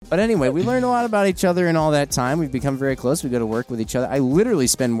But anyway, we learned a lot about each other in all that time. We've become very close. We go to work with each other. I literally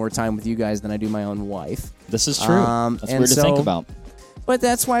spend more time with you guys than I do my own wife. This is true. That's weird to think about. But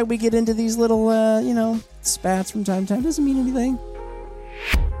that's why we get into these little, spats from time to time. Doesn't mean anything.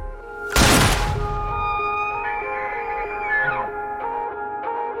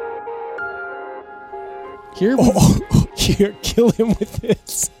 Here, kill him with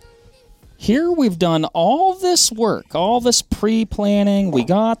this. Here we've done all this work, all this pre-planning. We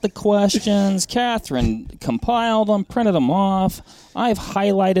got the questions. Catherine compiled them, printed them off. I've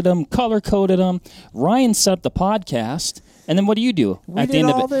highlighted them, color-coded them. Ryan set up the podcast. And then what do you do at the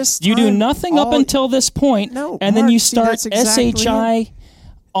end of it? You do nothing up until this point, and then you start SHI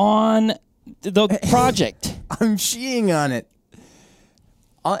on the project. I'm sheeing on it.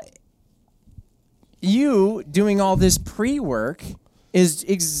 You doing all this pre-work is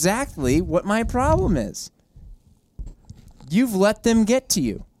exactly what my problem is. You've let them get to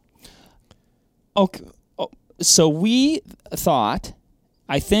you. Okay. So we thought,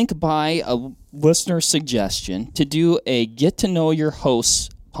 I think by a listener suggestion, to do a Get to Know Your Hosts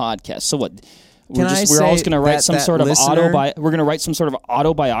podcast. So what? We're always going to write some sort of we're going to write some sort of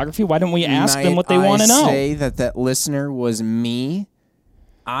autobiography. Why don't we ask them what they want to know? Say that listener was me.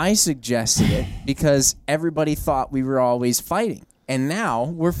 I suggested it because everybody thought we were always fighting, and now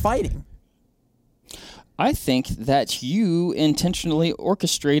we're fighting. I think that you intentionally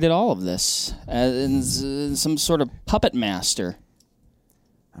orchestrated all of this as some sort of puppet master.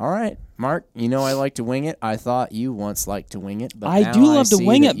 All right, Mark, I like to wing it. I thought you once liked to wing it. But I do love to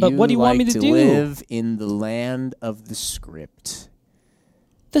wing it, but what do you want me to do? Live in the land of the script.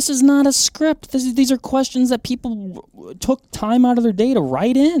 This is not a script. These are questions that people took time out of their day to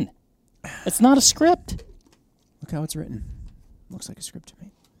write in. It's not a script. Look how it's written. Looks like a script to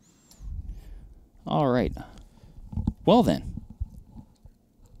me. All right. Well then.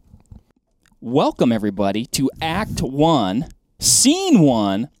 Welcome, everybody, to Act 1, Scene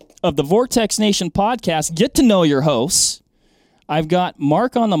 1 of the Vortex Nation podcast. Get to know your hosts. I've got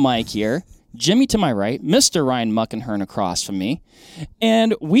Mark on the mic here. Jimmy to my right, Mr. Ryan Muckenhern across from me,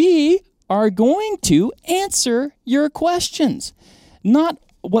 and we are going to answer your questions. Not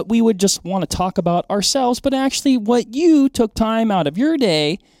what we would just want to talk about ourselves, but actually what you took time out of your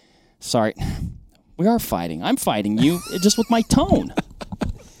day. Sorry, we are fighting. I'm fighting you just with my tone.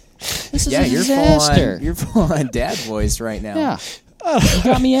 This is a disaster. You're full on dad voice right now. Yeah, you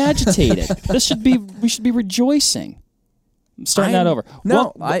got me agitated. We should be rejoicing. Starting that over.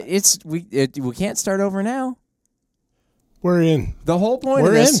 No, we can't start over now. We're in. The whole point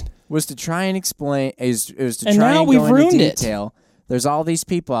of this was to try and explain is to and try now and we've go into ruined detail. There's all these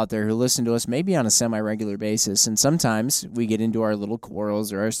people out there who listen to us maybe on a semi-regular basis, and sometimes we get into our little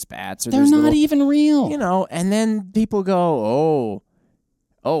quarrels or our spats. Or they're not even real. And then people go,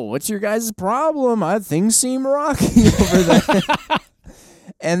 oh, what's your guys' problem? Things seem rocky over there.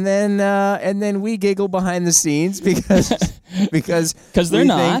 And then we giggle behind the scenes because they're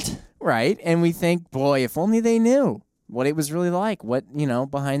not right, and we think, boy, if only they knew what it was really like,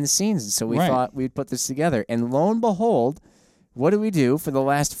 behind the scenes. And so we thought we'd put this together, and lo and behold, what do we do for the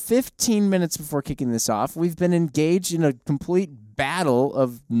last 15 minutes before kicking this off? We've been engaged in a complete battle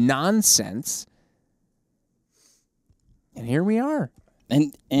of nonsense, and here we are.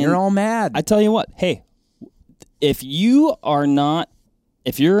 And you're all mad. I tell you what, hey, if you're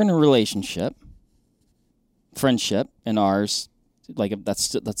in a relationship, friendship, and ours,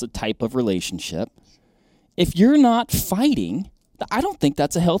 that's a type of relationship. If you're not fighting, I don't think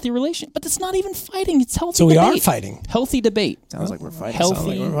that's a healthy relationship. But it's not even fighting; it's healthy. So we debate. are fighting. Healthy debate. Sounds like we're fighting.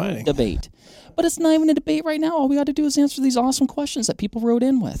 Healthy debate. But it's not even a debate right now. All we got to do is answer these awesome questions that people wrote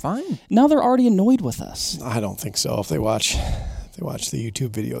in with. Fine. Now they're already annoyed with us. I don't think so. If they watch the YouTube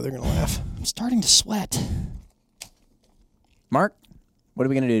video, they're gonna laugh. I'm starting to sweat. Mark, what are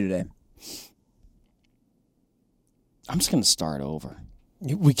we going to do today? I'm just going to start over.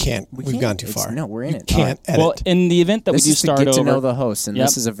 We can't. We've gone too far. No, we're in it. Can't edit. Well, in the event that we do start over. This is to get to know the host, and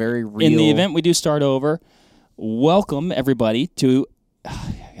this is a very real... In the event we do start over, welcome, everybody, to...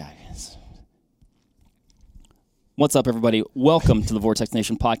 What's up, everybody? Welcome to the Vortex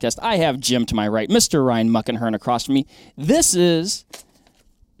Nation podcast. I have Jim to my right, Mr. Ryan Muckenhern across from me. This is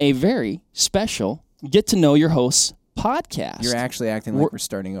a very special Get to Know Your Hosts podcast. You're actually acting like we're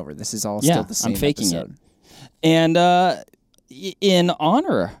starting over. This is all still the same I'm faking episode. it. And in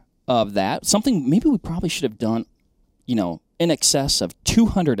honor of that, something maybe we probably should have done, in excess of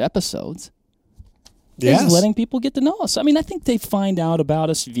 200 episodes. Yes. Is letting people get to know us. I mean, I think they find out about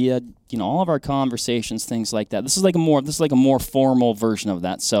us via, all of our conversations, things like that. This is like a more formal version of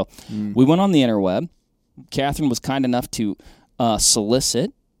that. So we went on the interweb. Catherine was kind enough to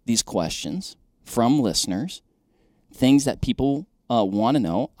solicit these questions from listeners, things that people want to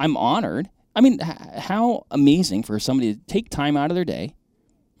know. I'm honored. I mean, how amazing for somebody to take time out of their day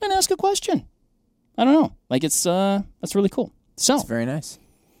and ask a question. I don't know. Like, that's really cool. So, It's very nice.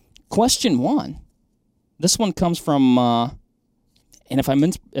 question 1. This one comes from, and if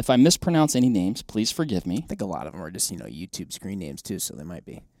I mispronounce any names, please forgive me. I think a lot of them are just, YouTube screen names too, so they might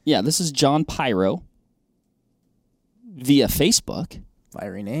be. Yeah, this is John Pyro via Facebook.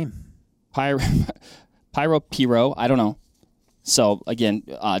 Fiery name. Pyro Piro, I don't know. So, again,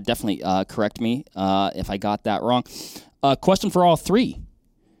 definitely correct me if I got that wrong. Question for all 3.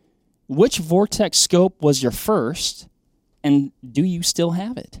 Which Vortex scope was your first, and do you still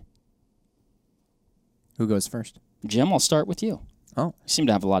have it? Who goes first? Jim, I'll start with you. Oh. You seem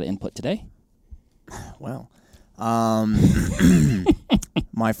to have a lot of input today. Well,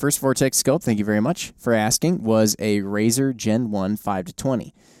 my first Vortex scope, thank you very much for asking, was a Razer Gen 1 5-20.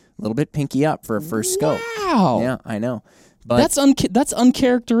 A little bit pinky up for a first scope. Wow. Yeah, I know. But that's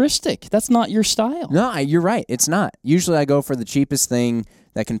uncharacteristic. That's not your style. No, you're right. It's not. Usually I go for the cheapest thing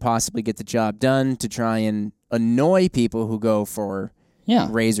that can possibly get the job done to try and annoy people who go for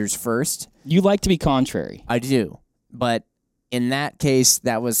Razers first. You like to be contrary. I do. But in that case,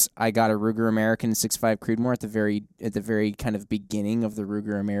 I got a Ruger American 6.5 Creedmoor at the very kind of beginning of the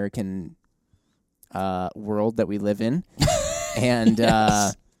Ruger American world that we live in. And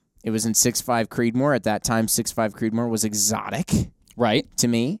it was in 6.5 Creedmoor. At that time, 6.5 Creedmoor was exotic. Right. To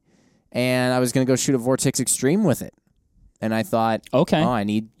me. And I was going to go shoot a Vortex Extreme with it. And I thought, okay, I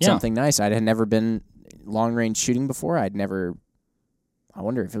need something nice. I had never been long-range shooting before. I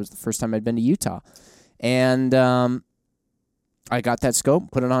wonder if it was the first time I'd been to Utah. And I got that scope,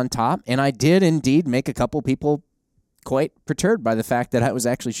 put it on top, and I did indeed make a couple people quite perturbed by the fact that I was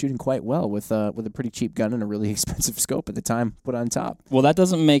actually shooting quite well with a pretty cheap gun and a really expensive scope at the time put on top. Well, that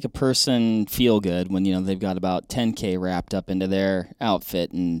doesn't make a person feel good when they've got about $10K wrapped up into their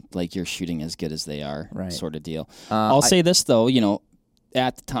outfit and like you're shooting as good as they are, right. Sort of deal. I'll say this though,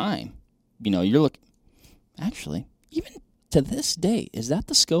 at the time, you're actually even to this day, is that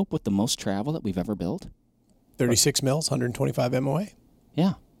the scope with the most travel that we've ever built? 36 mils, 125 MOA.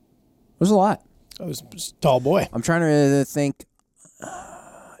 Yeah, it was a lot. I was a tall boy. I'm trying to think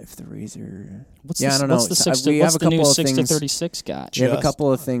if the Razer. I don't know. What's the new 6 to 36 got? We have a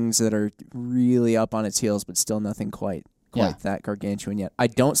couple of things that are really up on its heels, but still nothing quite that gargantuan yet. I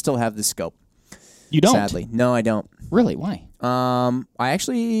don't still have the scope. You don't? Sadly, no, I don't. Really? Why? I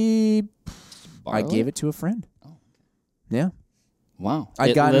gave it to a friend. Oh. Yeah. Wow.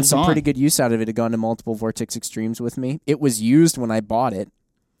 I'd gotten some pretty good use out of it. It had gone to multiple Vortex Extremes with me. It was used when I bought it.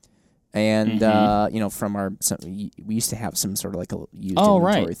 And, we used to have some sort of like a used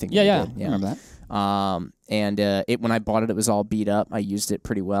inventory thing. Yeah. I remember that. When I bought it, it was all beat up. I used it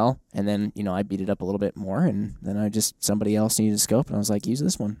pretty well. And then, I beat it up a little bit more. And then somebody else needed a scope. And I was like, use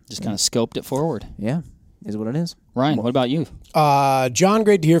this one. Just kind of scoped it forward. Yeah. Is what it is. Ryan, what about you? John,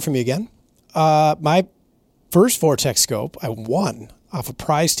 great to hear from you again. My first Vortex scope, I won off a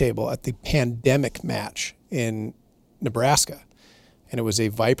prize table at the pandemic match in Nebraska. And it was a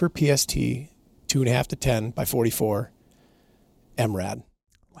Viper PST 2.5 to 10 by 44 MRAD.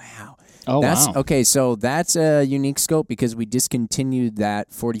 Wow. Wow. Okay, so that's a unique scope because we discontinued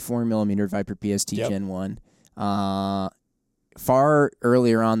that 44 millimeter Viper PST Gen 1 far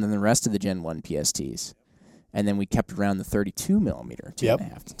earlier on than the rest of the Gen 1 PSTs. And then we kept around the 32 millimeter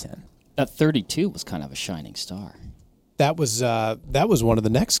 2.5 to 10. That 32 was kind of a shining star. That was one of the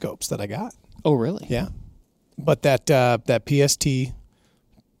next scopes that I got. Oh, really? Yeah. But that PST,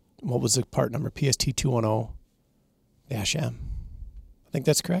 what was the part number? PST 210-M. I think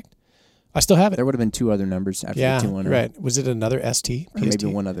that's correct. I still have it. There would have been two other numbers after the 210. Right. Was it another ST? Or maybe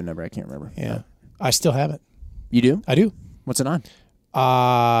one other number. I can't remember. Yeah. I still have it. You do? I do. What's it on?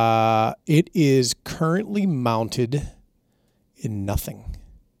 It is currently mounted in nothing.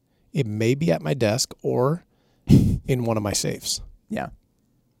 It may be at my desk or in one of my safes. Yeah.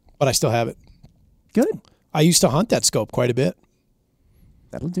 But I still have it. Good. I used to hunt that scope quite a bit.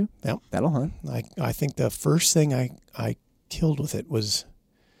 That'll do. Yep. That'll hunt. I think the first thing I killed with it was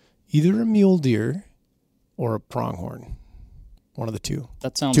either a mule deer or a pronghorn. One of the two.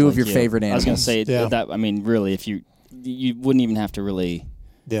 That sounds two like of your favorite animals. I was going to say that. I mean, really, if you wouldn't even have to really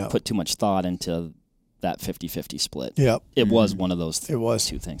put too much thought into that 50-50 split. Yep. It was one of those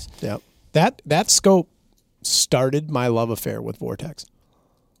two things. Yep. That scope started my love affair with Vortex.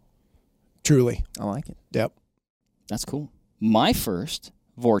 Truly. I like it. Yep. That's cool. My first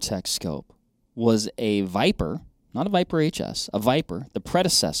Vortex scope was a Viper, not a Viper HS, a Viper, the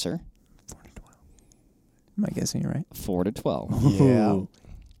predecessor. 4 to 12. Am I guessing you're right? 4 to 12. Yeah.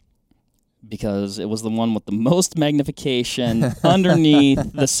 because it was the one with the most magnification underneath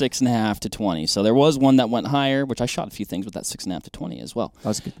the 6.5 to 20. So there was one that went higher, which I shot a few things with that 6.5 to 20 as well.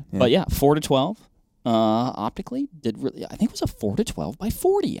 That's good. Yeah. But yeah, 4 to 12 optically did really. I think it was a 4 to 12 by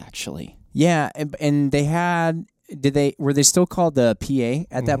 40 actually. Yeah, and they had. Were they still called the PA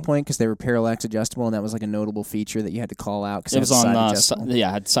at that point because they were parallax adjustable, and that was like a notable feature that you had to call out because it was on it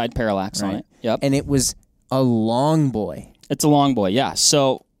had side parallax on it. Yep, and it was a long boy. It's a long boy, yeah.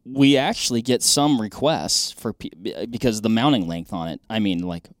 So we actually get some requests for because the mounting length on it. I mean,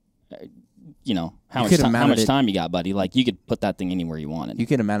 like, how much time you got, buddy? Like, you could put that thing anywhere you wanted. You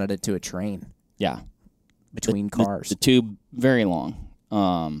could have mounted it to a train. Yeah, between cars. The tube very long.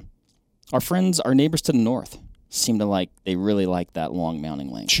 Our neighbors to the north seem to they really like that long mounting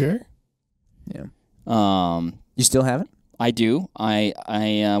length. Sure. Yeah. You still have it? I do. I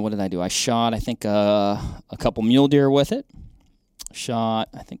what did I do? I shot, I think, a couple mule deer with it. Shot,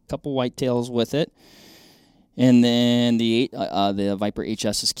 I think, a couple whitetails with it. And then the Viper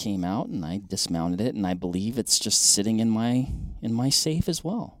HSs came out, and I dismounted it, and I believe it's just sitting in my safe as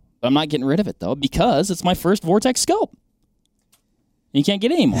well. But I'm not getting rid of it, though, because it's my first Vortex scope. You can't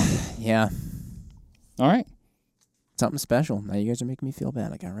get any more. Yeah. All right. Something special. Now you guys are making me feel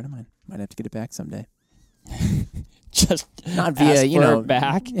bad. I got rid of mine. Might have to get it back someday. Just not via,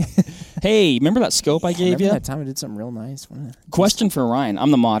 back. Hey, remember that scope I gave you? That time I did something real nice. Question for Ryan. I'm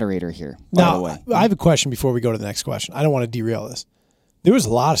the moderator here. By the way. I have a question before we go to the next question. I don't want to derail this. There was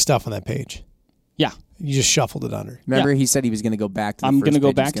a lot of stuff on that page. Yeah. You just shuffled it under. Remember, he said he was going to go back to the I'm going to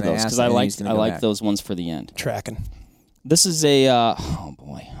go back to those because I like those ones for the end. Tracking. This is a, oh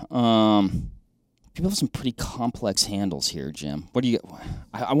boy. People have some pretty complex handles here, Jim. What do you?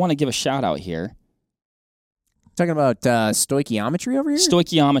 I want to give a shout out here. Talking about stoichiometry over here.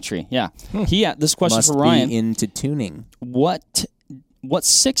 Stoichiometry, yeah. This question Must for Ryan. Be into tuning. What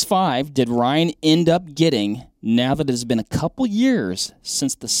 6.5 did Ryan end up getting now that it has been a couple years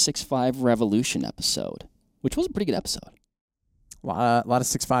since the 6.5 Revolution episode, which was a pretty good episode. A lot of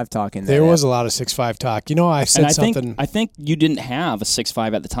 6.5 talk in there. There was a lot of 6.5 talk. I said something. I think you didn't have a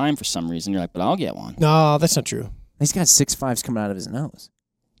 6.5 at the time for some reason. You're like, but I'll get one. No, that's not true. He's got 6.5s coming out of his nose.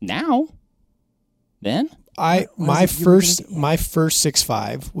 Now? Then? My first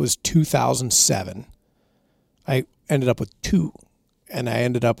 6.5 was 2007. I ended up with 2, and I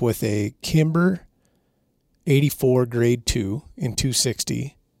ended up with a Kimber 84 grade 2 in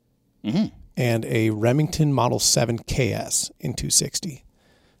 260. Mm-hmm. And a Remington Model 7 KS in 260.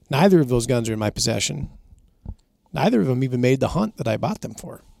 Neither of those guns are in my possession. Neither of them even made the hunt that I bought them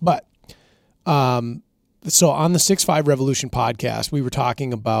for. But so on the 6.5 Revolution podcast, we were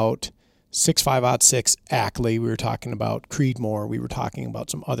talking about 6.5-06 Ackley. We were talking about Creedmoor. We were talking about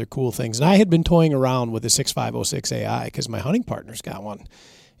some other cool things. And I had been toying around with the 6.5-06 AI because my hunting partner's got one.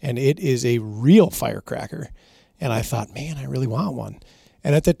 And it is a real firecracker. And I thought, man, I really want one.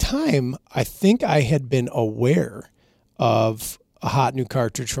 And at the time, I think I had been aware of a hot new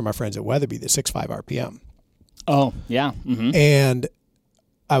cartridge from our friends at Weatherby, the 6.5 RPM. Oh, yeah. Mm-hmm. And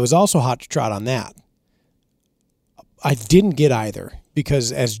I was also hot to trot on that. I didn't get either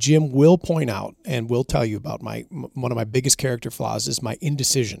because, as Jim will point out and will tell you about, one of my biggest character flaws is my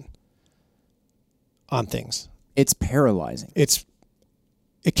indecision on things. It's paralyzing. It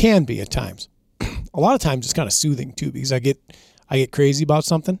can be at times. A lot of times it's kind of soothing too because I get crazy about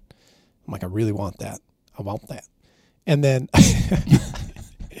something. I'm like, I really want that. I want that. And then,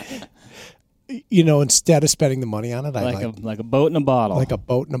 instead of spending the money on it, like a boat in a bottle. Like a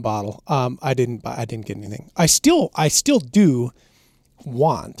boat in a bottle. I didn't get anything. I still do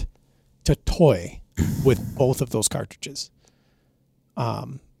want to toy with both of those cartridges.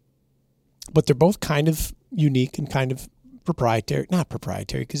 But they're both kind of unique and kind of proprietary, not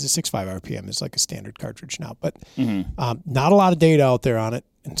proprietary because the 6.5 RPM is like a standard cartridge now, but not a lot of data out there on it,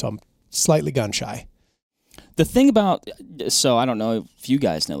 and so I'm slightly gun shy. The thing about, so I don't know if you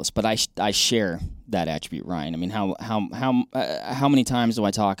guys know this, but I share that attribute, Ryan. I mean, how many times do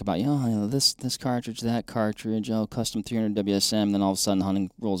I talk about, this cartridge, that cartridge, custom 300 WSM, then all of a sudden hunting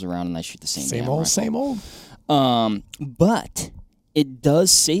rolls around and I shoot the same old. But it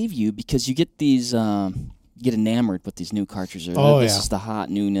does save you because you get these. Get enamored with these new cartridges. This is the hot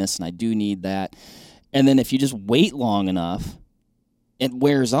newness, and I do need that. And then if you just wait long enough, it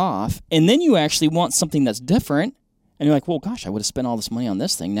wears off, and then you actually want something that's different, and you're like, well, gosh, I would have spent all this money on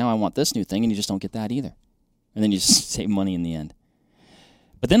this thing. Now I want this new thing, and you just don't get that either. And then you just save money in the end.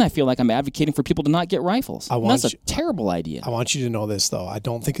 But then I feel like I'm advocating for people to not get rifles. That's a terrible idea. I want you to know this, though. I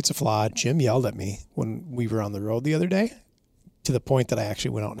don't think it's a flaw. Jim yelled at me when we were on the road the other day to the point that I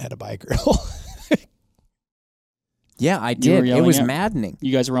actually went out and had to buy a grill. Yeah, I did. It was maddening.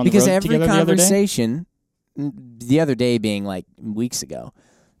 You guys were on because the road every together conversation, the other day being like weeks ago,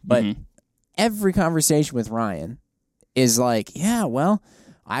 but every conversation with Ryan is like, yeah, well,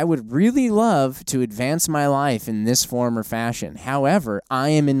 I would really love to advance my life in this form or fashion. However, I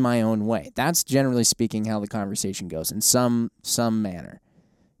am in my own way. That's generally speaking how the conversation goes in some manner.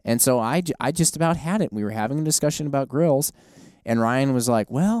 And so I just about had it. We were having a discussion about grills, and Ryan was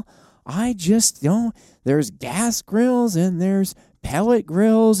like, well, I just don't. There's gas grills, and there's pellet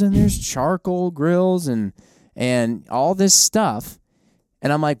grills, and there's charcoal grills, and all this stuff.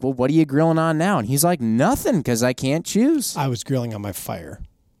 And I'm like, well, what are you grilling on now? And he's like, nothing, because I can't choose. I was grilling on my fire.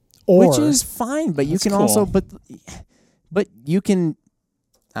 Which is fine, but you can cool. also, but you can,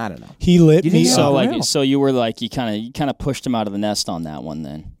 I don't know. He lit me So up. so you were like, you kind of pushed him out of the nest on that one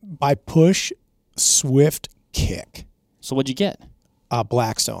then. By push, swift kick. So what'd you get?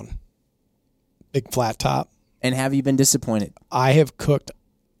 Blackstone. Big flat top. And have you been disappointed? I have cooked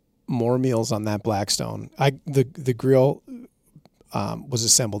more meals on that Blackstone. The grill was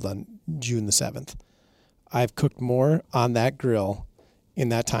assembled on June the 7th. I've cooked more on that grill in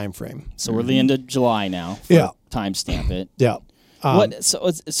that time frame. So we're the end of July now. Timestamp it. Yeah. So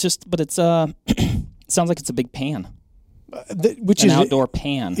it's just, but it's it sounds like it's a big pan. Which an is outdoor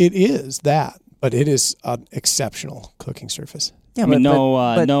pan. It is that, but it is an exceptional cooking surface. Yeah, I mean,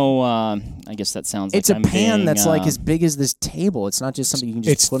 I guess that sounds like it's a I'm pan being, that's like as big as this table. It's not just something you can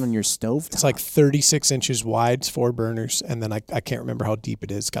just put on your stove. It's like 36 inches wide. It's 4 burners, and then I can't remember how deep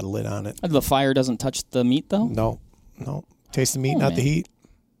it is. It's got a lid on it. The fire doesn't touch the meat, though? No. Taste the meat, not the heat.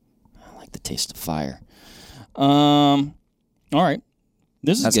 I like the taste of fire. All right.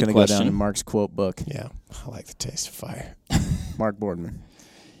 This is That's a good going to question. go down in Mark's quote book. Yeah, I like the taste of fire. Mark Boardman.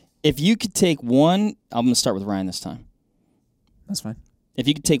 If you could take one, I'm going to start with Ryan this time. That's fine. If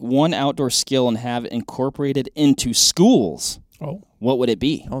you could take one outdoor skill and have it incorporated into schools, what would it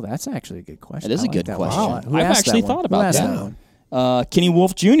be? Oh, that's actually a good question. It is a good question. Wow. I've actually thought about that. Kenny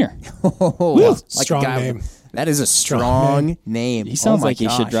Wolf Jr. Strong name. That is a strong name. He sounds like he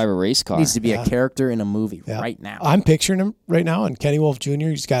should drive a race car. Needs to be a character in a movie right now. I'm picturing him right now, and Kenny Wolf Jr.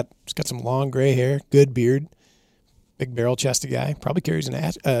 He's got some long gray hair, good beard, big barrel-chested guy. Probably carries an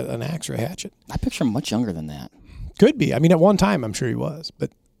axe or a hatchet. I picture him much younger than that. Could be. I mean, at one time, I'm sure he was.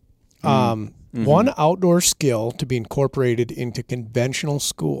 But one outdoor skill to be incorporated into conventional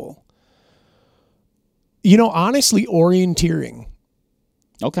school. Honestly, orienteering.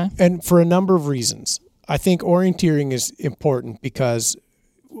 Okay. And for a number of reasons. I think orienteering is important because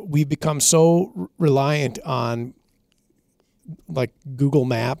we've become so reliant on like Google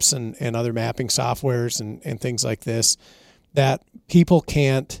Maps and other mapping softwares and things like this that people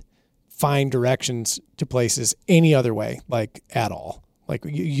can't find directions to places any other way, like at all. Like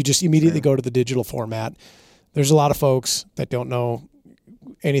you just immediately go to the digital format. There's a lot of folks that don't know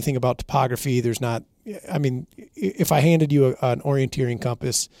anything about topography. If I handed you an orienteering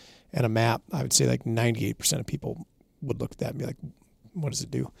compass and a map, I would say like 98% of people would look at that and be like, what does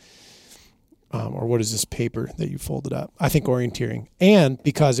it do? Or what is this paper that you folded up? I think orienteering. And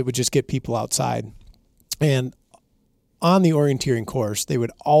because it would just get people outside. And on the orienteering course, they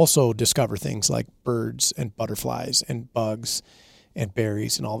would also discover things like birds and butterflies and bugs and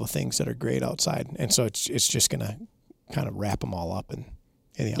berries and all the things that are great outside. And so it's just going to kind of wrap them all up in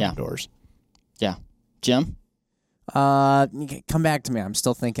the outdoors. Yeah. Jim? Come back to me. I'm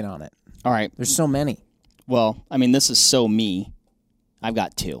still thinking on it. All right. There's so many. Well, I mean, this is so me. I've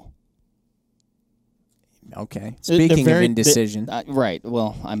got 2. Okay. Speaking of indecision, right?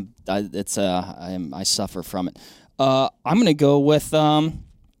 Well, I suffer from it. I'm going to go with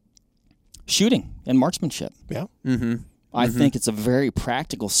shooting and marksmanship. Yeah. I think it's a very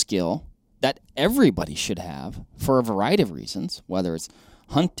practical skill that everybody should have for a variety of reasons, whether it's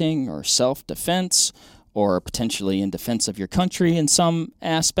hunting or self-defense or potentially in defense of your country in some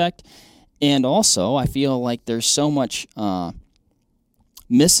aspect. And also, I feel like there's so much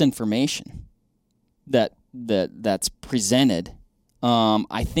misinformation that's presented.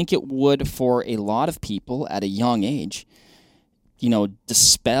 I think it would, for a lot of people at a young age,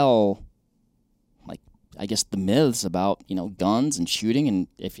 dispel, like, I guess, the myths about, guns and shooting. And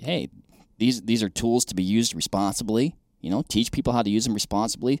these are tools to be used responsibly. Teach people how to use them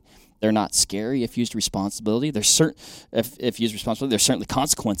responsibly. They're not scary if used responsibly. If used responsibly, there's certainly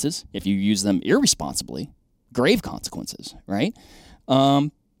consequences if you use them irresponsibly, grave consequences, right?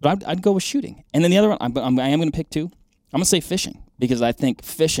 But I'd go with shooting. And then the other one, I am going to pick 2. I'm going to say fishing, because I think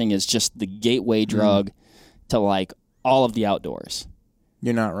fishing is just the gateway drug to like all of the outdoors.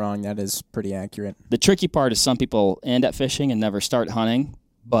 You're not wrong. That is pretty accurate. The tricky part is some people end at fishing and never start hunting,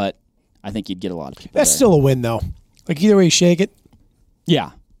 but I think you'd get a lot of people That's there. still a win, though. Like either way you shake it.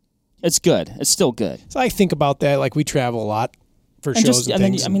 Yeah. It's good. It's still good. So I think about that. Like we travel a lot for shows and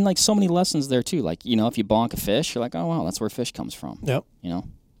things. Then, I mean, like so many lessons there too. Like, if you bonk a fish, you're like, oh wow, that's where fish comes from. Yep. All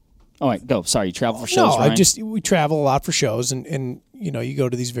right, go. Sorry, you travel for shows, No, Ryan? we travel a lot for shows and you go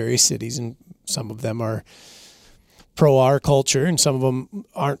to these various cities and some of them are pro our culture and some of them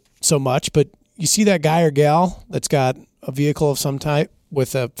aren't so much, but you see that guy or gal that's got a vehicle of some type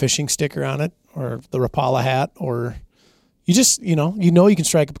with a fishing sticker on it or the Rapala hat, or you just, you can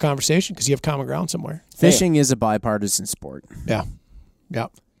strike up a conversation because you have common ground somewhere. Fishing is a bipartisan sport. Yeah. Yeah.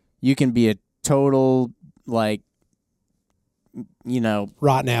 You can be a total, rotten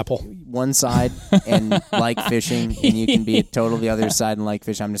apple. one side and like fishing, and you can be a total the other side and like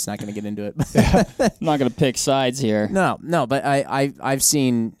fish. I'm just not going to get into it. I'm not going to pick sides here. No, but I've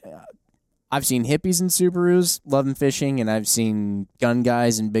seen hippies and Subarus loving fishing, and I've seen gun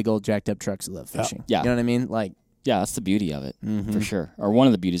guys and big old jacked up trucks that love fishing. Yeah. You know what I mean? Yeah, that's the beauty of it, for sure. Or one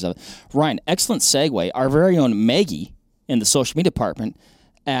of the beauties of it. Ryan, excellent segue. Our very own Maggie in the social media department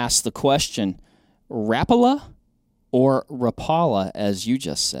asked the question, Rapala or Rapala, as you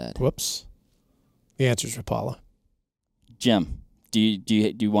just said? Whoops. The answer is Rapala. Jim, do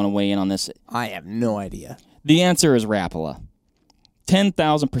you want to weigh in on this? I have no idea. The answer is Rapala.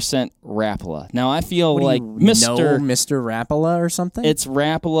 10,000% Rapala. Now, I feel like Mr. Rapala or something? It's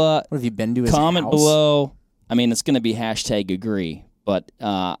Rapala. What have you been to his Comment house? below. I mean, it's going to be #agree, but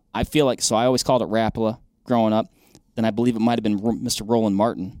I feel like, so I always called it Rapala growing up. Then I believe it might have been Mr. Roland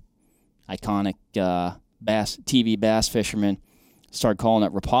Martin, iconic TV bass fisherman, started calling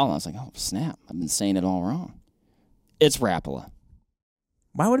it Rapala. I was like, oh, snap. I've been saying it all wrong. It's Rapala.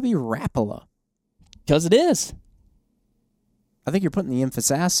 Why would it be Rapala? Because it is. I think you're putting the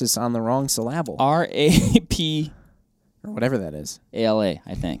emphasis on the wrong syllable. RAPALA, Or whatever that is. I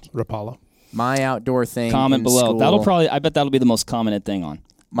think. Rapala. My outdoor thing Comment in below. school, I bet that'll be the most commented thing on.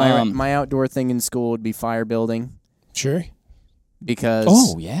 My outdoor thing in school would be fire building. Sure. Because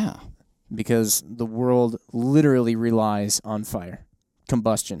Oh, yeah. because the world literally relies on fire.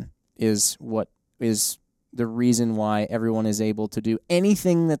 Combustion is what is the reason why everyone is able to do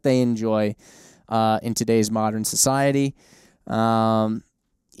anything that they enjoy in today's modern society.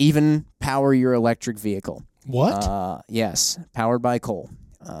 Even power your electric vehicle. What? Yes, powered by coal,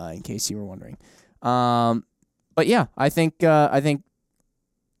 in case you were wondering. But yeah, I think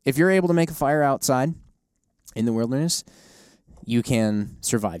if you're able to make a fire outside in the wilderness, you can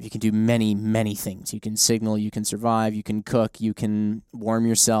survive. You can do many, many things. You can signal, you can survive, you can cook, you can warm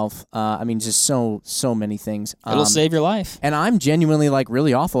yourself. I mean, just so many things. It'll save your life. And I'm genuinely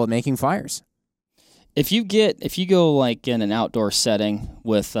really awful at making fires. If you go like in an outdoor setting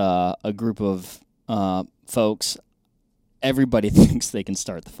with a group of folks, everybody thinks they can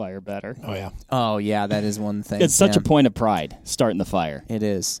start the fire better. Oh, yeah. Oh, yeah, that is one thing. It's such a point of pride, starting the fire. It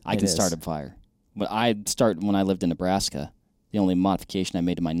is. I can start a fire. When I lived in Nebraska, the only modification I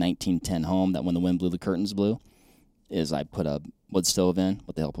made to my 1910 home, that when the wind blew, the curtains blew, is I put a wood stove in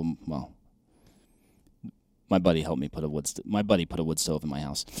with the help of, my buddy helped me put a wood stove in my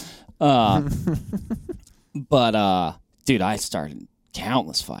house. But dude, I started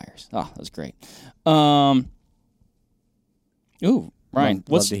countless fires. Oh, that was great. Ooh, Ryan,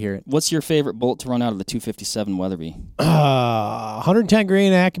 love to hear it. What's your favorite bullet to run out of the 257 Weatherby? 110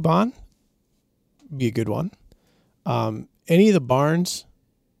 grain AccuBond be a good one. Any of the Barnes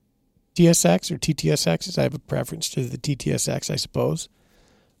TSX or TTSXs, I have a preference to the TTSX, I suppose.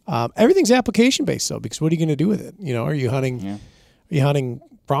 Everything's application based though, because what are you going to do with it? Are you hunting? Yeah. Are you hunting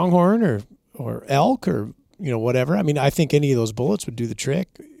pronghorn or elk or whatever? I mean, I think any of those bullets would do the trick.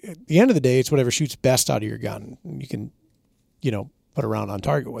 At the end of the day, it's whatever shoots best out of your gun. You can, put a round on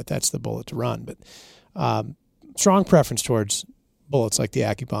target with. That's the bullet to run. But strong preference towards bullets like the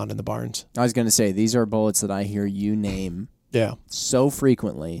AccuBond and the Barnes. I was going to say, these are bullets that I hear you name so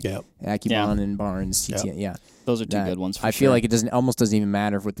frequently. Yeah. AccuBond and Barnes. Yeah. Those are two good ones for I feel like it almost doesn't even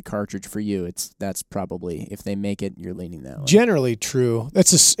matter with the cartridge for you. That's probably, if they make it, you're leaning that way. Generally true.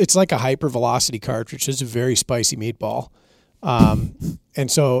 It's like a hyper velocity cartridge. It's a very spicy meatball. And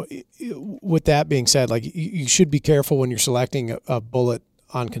so with that being said, like you should be careful when you're selecting a bullet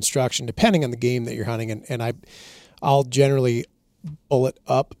on construction, depending on the game that you're hunting. And I'll generally bullet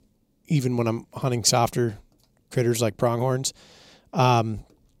up even when I'm hunting softer critters like pronghorns.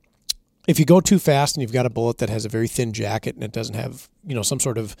 If you go too fast and you've got a bullet that has a very thin jacket and it doesn't have, some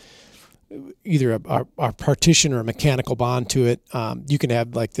sort of either a partition or a mechanical bond to it, you can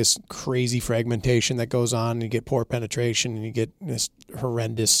have like this crazy fragmentation that goes on and you get poor penetration and you get this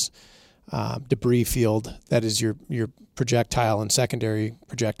horrendous debris field that is your projectile and secondary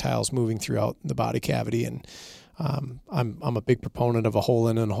projectiles moving throughout the body cavity. And I'm a big proponent of a hole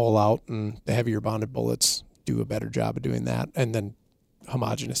in and a hole out, and the heavier bonded bullets do a better job of doing that. And then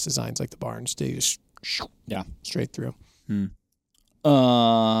homogeneous designs like the Barnes, they just straight through.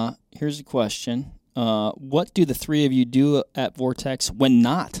 Here's a question. What do the three of you do at Vortex when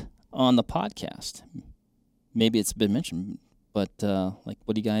not on the podcast? Maybe it's been mentioned, but like,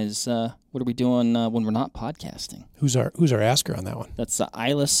 what do you guys? What are we doing when we're not podcasting? Who's our asker on that one? That's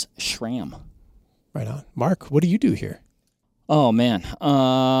Eilis Schramm. Right on. Mark, what do you do here? Oh man,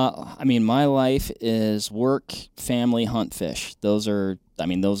 I mean, my life is work, family, hunt, fish. Those are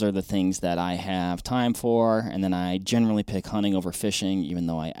the things that I have time for, and then I generally pick hunting over fishing, even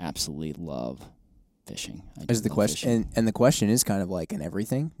though I absolutely love fishing. Is the question, and the question is kind of like in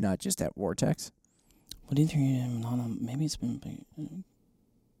everything, not just at Vortex. What do you think? Maybe it's been.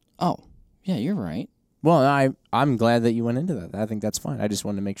 Oh, yeah, you're right. Well, I'm glad that you went into that. I think that's fine. I just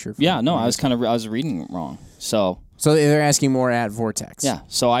wanted to make sure. Yeah, no, I was reading it wrong. So they're asking more at Vortex. Yeah,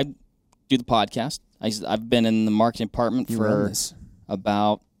 so I do the podcast. I've been in the marketing department for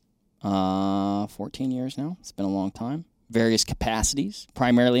about 14 years now. It's been a long time. Various capacities,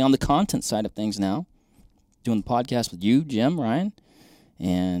 primarily on the content side of things now. Doing the podcast with you, Jim, Ryan,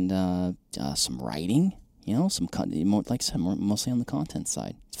 and some writing. Some like I said, mostly on the content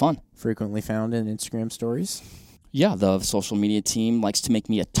side. It's fun. Frequently found in Instagram stories. Yeah, the social media team likes to make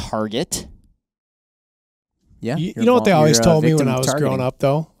me a target. Yeah. You know what they always told me when I was growing up,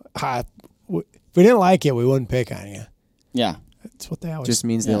 though? If we didn't like you, we wouldn't pick on you. Yeah. That's what they always... Just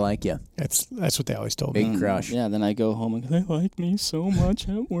means they like you. That's what they always told me. Big crush. Yeah, then I go home and they like me so much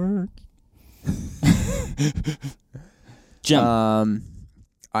at work. Jim.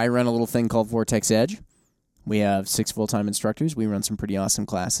 I run a little thing called Vortex Edge. We have 6 full-time instructors. We run some pretty awesome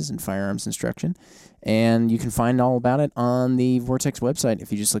classes in firearms instruction. And you can find all about it on the Vortex website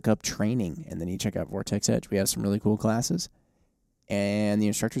if you just look up training and then you check out Vortex Edge. We have some really cool classes. And the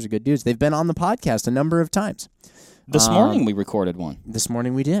instructors are good dudes. They've been on the podcast a number of times. This morning we recorded one. This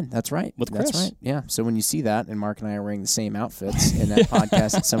morning we did. That's right. With Chris. That's right. Yeah. So when you see that and Mark and I are wearing the same outfits in that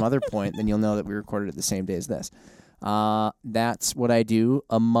podcast at some other point, then you'll know that we recorded it the same day as this. That's what I do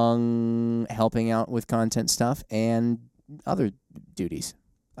among helping out with content stuff and other duties.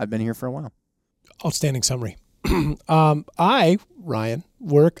 I've been here for a while. Outstanding summary. I, Ryan,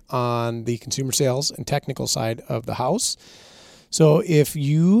 work on the consumer sales and technical side of the house. So if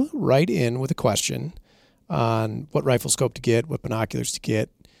you write in with a question on what rifle scope to get, what binoculars to get,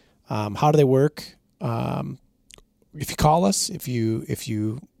 how do they work, if you call us, if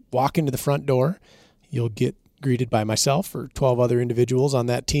you walk into the front door, you'll get greeted by myself or 12 other individuals on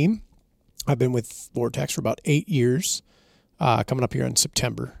that team. I've been with Vortex for about 8 years, coming up here in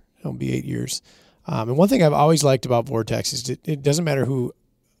September. It'll be 8 years. And one thing I've always liked about Vortex is it doesn't matter who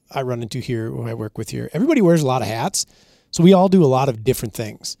I run into here, who I work with here. Everybody wears a lot of hats, so we all do a lot of different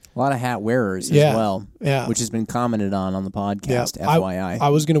things. A lot of hat wearers as well, which has been commented on the podcast, FYI. I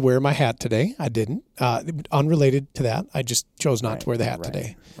was going to wear my hat today. I didn't. Unrelated to that, I just chose not to wear the hat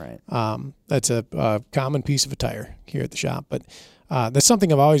today. Right. That's a common piece of attire here at the shop. But that's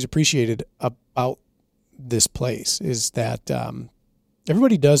something I've always appreciated about this place is that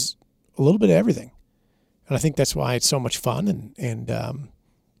everybody does a little bit of everything. And I think that's why it's so much fun and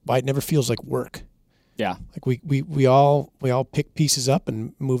why it never feels like work. Yeah. Like we all pick pieces up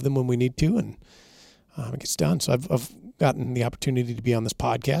and move them when we need to, and it gets done. So I've gotten the opportunity to be on this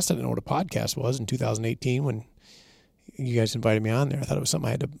podcast. I didn't know what a podcast was in 2018 when you guys invited me on there. I thought it was something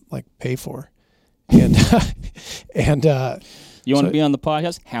I had to pay for. And you want to be on the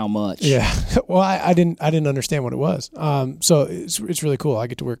podcast? How much? Yeah. Well, I didn't understand what it was. So it's really cool. I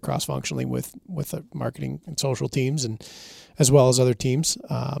get to work cross functionally with the marketing and social teams and as well as other teams.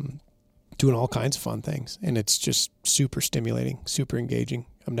 Doing all kinds of fun things, and it's just super stimulating, super engaging.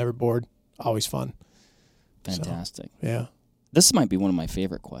 I'm never bored, always fun. Fantastic. So, yeah. This might be one of my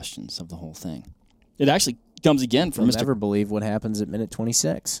favorite questions of the whole thing. It actually comes again from Mr. Never believe what happens at minute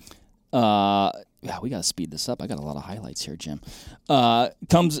 26. Yeah, we got to speed this up. I got a lot of highlights here, Jim.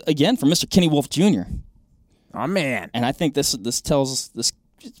 Comes again from Mr. Kenny Wolf Jr. Oh man! And I think this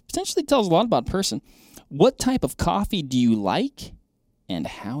potentially tells a lot about a person. What type of coffee do you like? And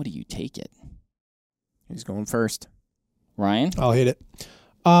how do you take it? Who's going first? Ryan? I'll hit it.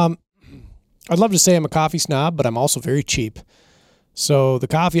 I'd love to say I'm a coffee snob, but I'm also very cheap. So the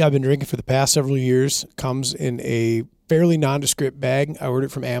coffee I've been drinking for the past several years comes in a fairly nondescript bag. I ordered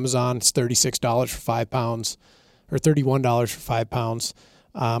it from Amazon. It's $36 for 5 pounds, or $31 for 5 pounds.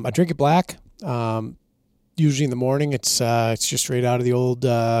 I drink it black. Usually in the morning, it's just straight out of the old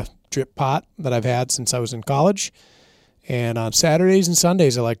drip pot that I've had since I was in college. And on Saturdays and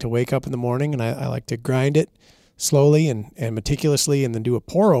Sundays, I like to wake up in the morning and I like to grind it, slowly and meticulously, and then do a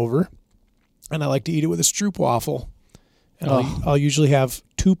pour over. And I like to eat it with a stroopwafel. And I'll usually have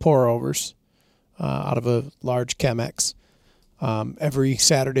 2 pour overs out of a large Chemex every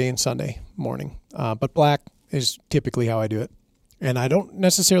Saturday and Sunday morning. But black is typically how I do it. And I don't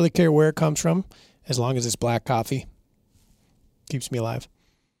necessarily care where it comes from, as long as it's black coffee. Keeps me alive.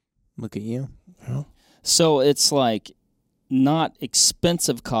 Look at you. Yeah. So it's like not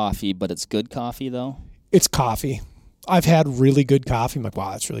expensive coffee, but it's good coffee, though? It's coffee. I've had really good coffee. I'm like,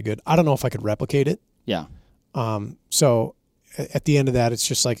 wow, that's really good. I don't know if I could replicate it. Yeah. So at the end of that, it's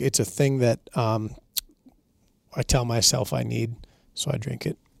just like, it's a thing that I tell myself I need, so I drink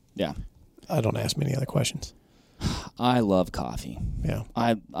it. Yeah. I don't ask many other questions. I love coffee. Yeah.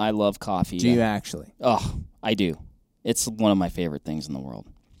 I love coffee. Do you actually? Oh, I do. It's one of my favorite things in the world.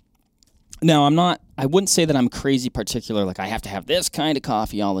 Now, I wouldn't say that I'm crazy particular, like I have to have this kind of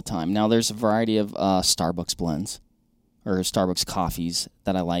coffee all the time. Now, there's a variety of Starbucks blends or Starbucks coffees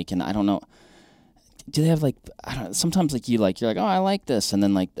that I like, and I don't know, do they have like, I don't know, sometimes like you're like, oh, I like this, and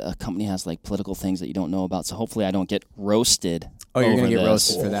then like a company has like political things that you don't know about, so hopefully I don't get roasted. Oh, you're going to get this.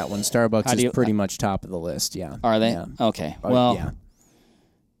 roasted for that one. Starbucks is pretty much top of the list, yeah. Are they? Yeah. Okay. Well, yeah.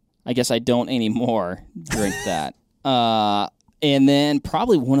 I guess I don't anymore drink that. And then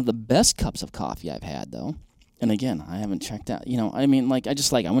probably one of the best cups of coffee I've had, though. And again, I haven't checked out. You know, I mean, like, I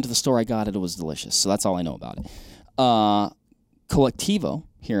went to the store, I got it, it was delicious. So that's all I know about it. Collectivo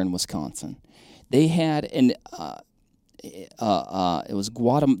here in Wisconsin, they had it was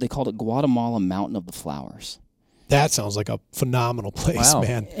they called it Guatemala Mountain of the Flowers. That sounds like a phenomenal place, Wow.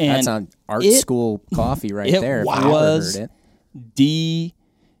 man. And that's on art school coffee right there. It if I've ever was heard it.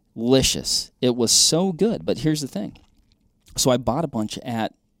 delicious. It was so good. But here's the thing. So I bought a bunch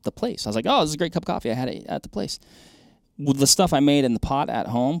at the place. I was like, oh, this is a great cup of coffee. I had it at the place. With the stuff I made in the pot at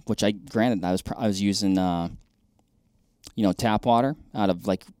home, which I was using, tap water out of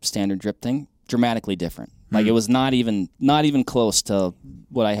like standard drip thing, dramatically different. Like it was not even close to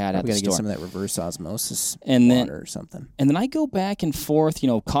what I had at the store. We got to get some of that reverse osmosis and water or something. And then I go back and forth,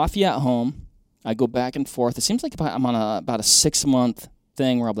 coffee at home. I go back and forth. It seems like I'm on about a 6-month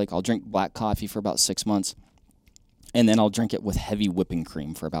thing where I'll drink black coffee for about 6 months. And then I'll drink it with heavy whipping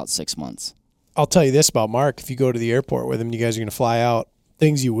cream for about 6 months. I'll tell you this about Mark. If you go to the airport with him and you guys are going to fly out,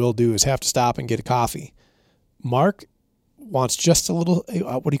 things you will do is have to stop and get a coffee. Mark wants just a little,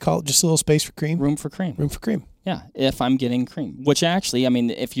 what do you call it? Just a little space for cream? Room for cream. Room for cream. Yeah, if I'm getting cream. Which actually, I mean,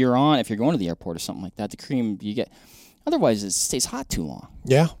 if you're going to the airport or something like that, the cream you get, otherwise it stays hot too long.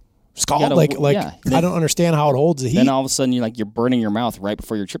 Yeah. Scald, yeah. I don't understand how it holds the heat. Then all of a sudden you're burning your mouth right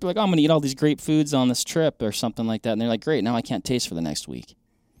before your trip. You're like, oh, I'm going to eat all these great foods on this trip or something like that. And they're like, great, now I can't taste for the next week.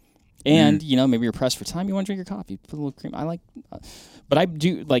 And, maybe you're pressed for time. You want to drink your coffee. Put a little cream. I like, but I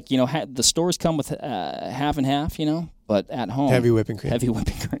do, the stores come with half and half, but at home. Heavy whipping cream.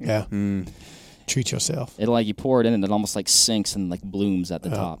 Yeah. Treat yourself. It'll you pour it in and it almost sinks and blooms at the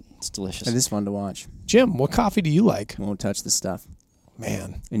top. It's delicious. It is fun to watch. Jim, what coffee do you like? Won't touch the stuff.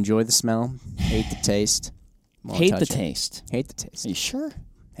 Man. Enjoy the smell. Hate the taste. Hate the taste. Hate the taste. Are you sure?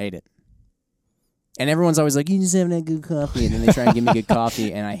 Hate it. And everyone's always like, you just haven't had good coffee. And then they try and give me good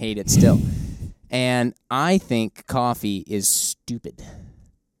coffee, and I hate it still. And I think coffee is stupid.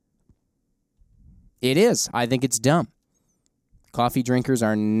 It is. I think it's dumb. Coffee drinkers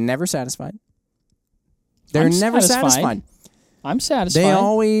are never satisfied. They're never satisfied. I'm satisfied. They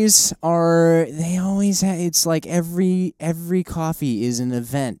always are. It's like every coffee is an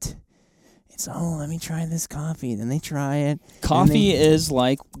event. It's, let me try this coffee. Then they try it. Coffee is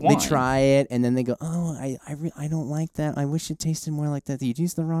like wine. They try it, and then they go, I don't like that. I wish it tasted more like that. Did you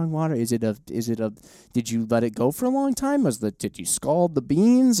use the wrong water? Did you let it go for a long time? Did you scald the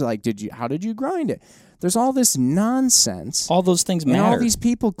beans? How did you grind it? There's all this nonsense. All those things matter. And all these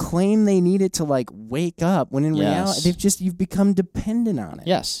people claim they need it to wake up, when in reality you've become dependent on it.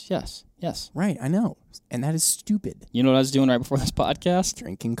 Yes. Right, I know. And that is stupid. You know what I was doing right before this podcast?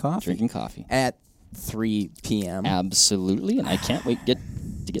 Drinking coffee. At 3 p.m. Absolutely, and I can't wait to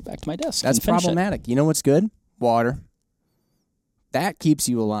get back to my desk. That's problematic. You know what's good? Water. That keeps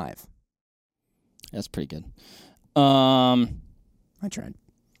you alive. That's pretty good. I tried.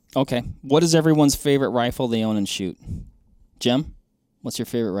 Okay. What is everyone's favorite rifle they own and shoot? Jim, what's your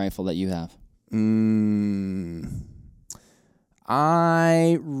favorite rifle that you have?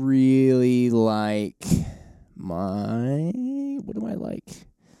 I really like what do I like?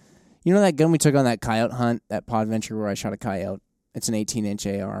 You know that gun we took on that coyote hunt, that pod venture where I shot a coyote? It's an 18-inch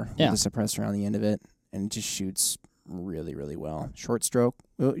AR with a suppressor on the end of it, and it just shoots really, really well. Short stroke.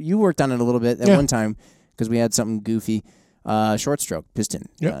 You worked on it a little bit at one time because we had something goofy. Short stroke piston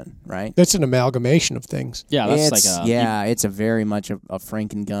gun, right? That's an amalgamation of things. Yeah, that's it's a very much a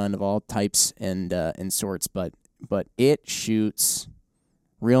Franken gun of all types and sorts, but it shoots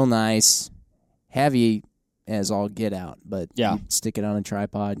real nice, heavy as all get out. But you stick it on a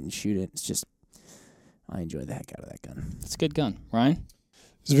tripod and shoot it. It's just, I enjoy the heck out of that gun. It's a good gun, Ryan.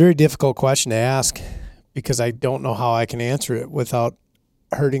 It's a very difficult question to ask because I don't know how I can answer it without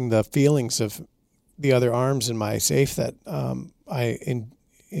hurting the feelings of the other arms in my safe that I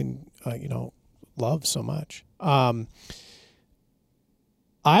love so much. I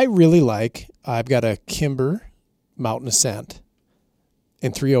really like. I've got a Kimber Mountain Ascent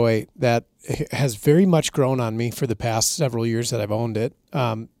in 308 that has very much grown on me for the past several years that I've owned it.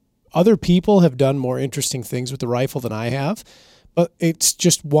 Other people have done more interesting things with the rifle than I have, but it's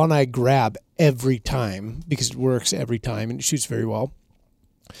just one I grab every time because it works every time and it shoots very well.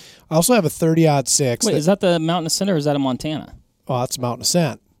 I also have a 30-06. Wait, is that the Mountain Ascent or is that a Montana? Well, that's a Mountain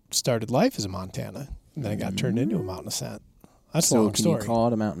Ascent. Started life as a Montana, and then it got turned into a Mountain Ascent. That's a long story. Can you call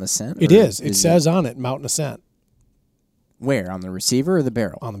it a Mountain Ascent? It is. It says on it, Mountain Ascent. Where? On the receiver or the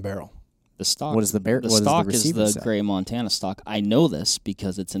barrel? On the barrel. The stock. What is the barrel? The stock is the gray Montana stock. I know this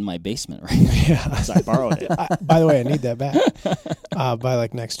because it's in my basement right now. Yeah. So I borrowed it. By the way, I need that back by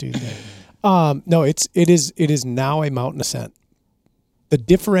like next Tuesday. No, it is now a Mountain Ascent. The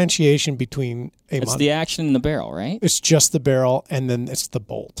differentiation between it's the action in the barrel, right? It's just the barrel, and then it's the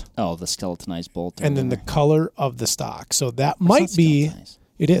bolt. Oh, the skeletonized bolt. And then the color of the stock. So that might be,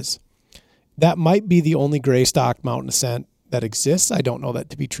 it is. That might be the only gray stock Mountain Ascent that exists. I don't know that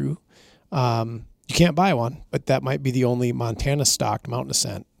to be true. You can't buy one, but that might be the only Montana stocked Mountain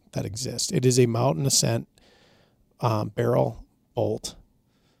Ascent that exists. It is a Mountain Ascent barrel, bolt,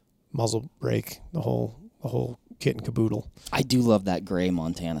 muzzle brake, the whole kit and caboodle. I do love that gray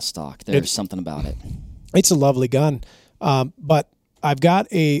Montana stock. There's something about it. It's a lovely gun. But I've got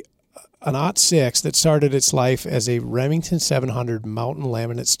an '06 that started its life as a Remington 700 Mountain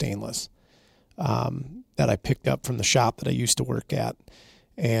Laminate Stainless that I picked up from the shop that I used to work at.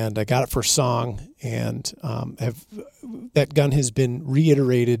 And I got it for a song, and that gun has been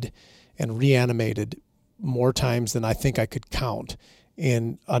reiterated and reanimated more times than I think I could count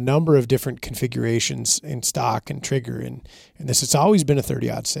in a number of different configurations in stock and trigger and this. It's always been a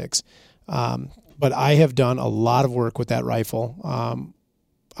 30-06. But I have done a lot of work with that rifle.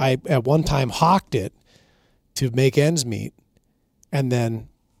 I at one time hawked it to make ends meet and then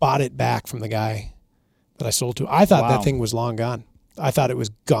bought it back from the guy that I sold to. I thought that thing was long gone. I thought it was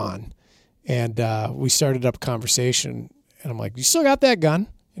gone. And we started up a conversation, and I'm like, you still got that gun?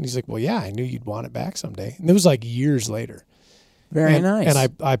 And he's like, well, yeah, I knew you'd want it back someday. And it was like years later. Very nice.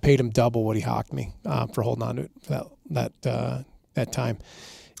 And I paid him double what he hawked me for holding on to it for that time.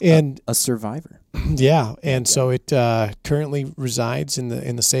 And a survivor. Yeah, and so it currently resides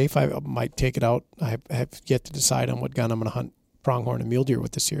in the safe. I might take it out. I have yet to decide on what gun I'm going to hunt pronghorn and mule deer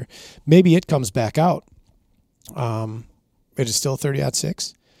with this year. Maybe it comes back out. It is still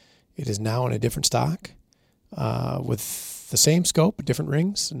 30-06. It is now in a different stock with the same scope, different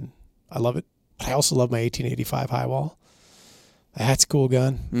rings, and I love it. But I also love my 1885 high wall. That's a cool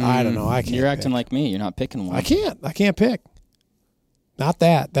gun. I don't know. I can't. You're acting like me. You're not picking one. I can't pick. Not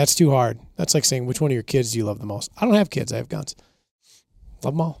that. That's too hard. That's like saying, which one of your kids do you love the most? I don't have kids. I have guns.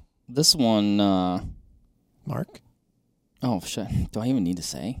 Love them all. This one, Mark? Oh, shit. Do I even need to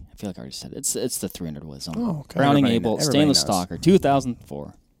say? I feel like I already said it. It's the 300 Wisdom. Oh, okay. Browning Able, stainless knows. stalker,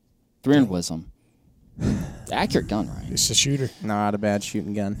 2004. 300 Wisdom. Accurate gun, right? It's a shooter. Not a bad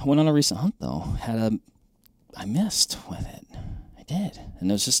shooting gun. I went on a recent hunt, though. I missed with it. I did.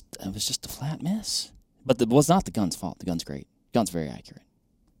 And it was just a flat miss. But it was not the gun's fault. The gun's great. Gun's very accurate.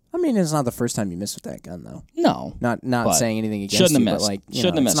 I mean, it's not the first time you missed with that gun, though. No. Not saying anything against shouldn't you, have missed. but like,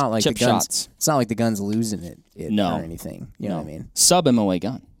 Shouldn't have missed. It's not like Chip the guns. shots. It's not like the gun's losing it No. or anything. You know what I mean? Sub MOA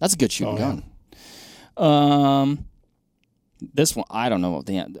gun. That's a good shooting gun. This one, I don't know.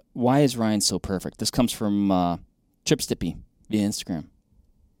 Why is Ryan so perfect? This comes from Chip Stippy via Instagram.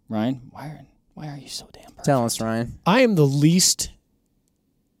 Ryan, why are you so damn perfect? Tell us, Ryan. I'm the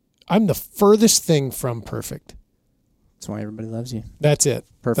furthest thing from perfect. That's why everybody loves you. That's it.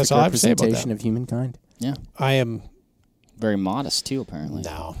 Perfect That's all I have to say about representation that. of humankind. Yeah. I am. Very modest, too, apparently.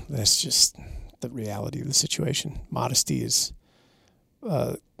 No, that's just the reality of the situation. Modesty is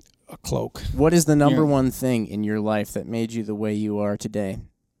a cloak. What is the number one thing in your life that made you the way you are today?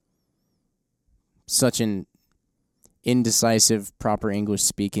 Such an indecisive, proper English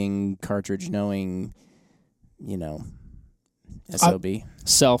speaking, cartridge knowing, SOB.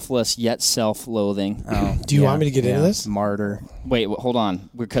 Selfless yet self-loathing. Oh, Do you want me to get into this? Martyr. Wait, hold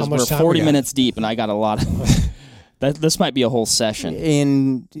on. Because How much we're time 40 we got? minutes deep, and I got a lot of... This might be a whole session.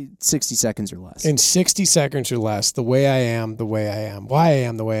 In 60 seconds or less. In 60 seconds or less, the way I am, the way I am, why I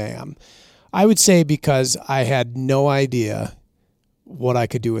am the way I am. I would say because I had no idea what I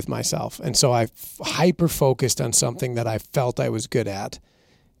could do with myself. And so I hyper-focused on something that I felt I was good at.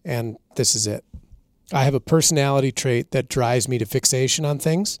 And this is it. I have a personality trait that drives me to fixation on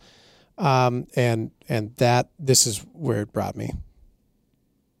things. And this is where it brought me.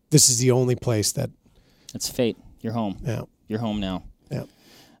 This is the only place that... It's fate. You're home. Yeah. You're home now. Yeah.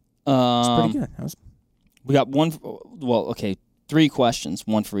 It's pretty good. We got three questions,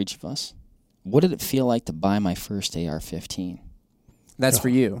 one for each of us. What did it feel like to buy my first AR-15? That's for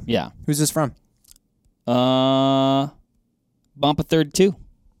you. Yeah. Who's this from? Bumpa 32.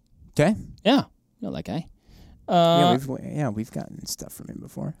 Okay. Yeah. You know that guy. We've gotten stuff from him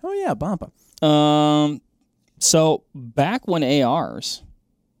before. Oh yeah, Bumpa. So back when ARs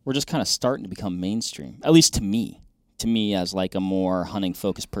were just kind of starting to become mainstream, at least to me as like a more hunting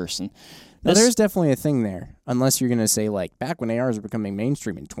focused person. Now, there's definitely a thing there, unless you're going to say like back when ARs were becoming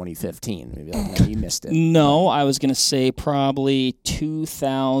mainstream in 2015. Maybe like, no, you missed it. No, I was going to say probably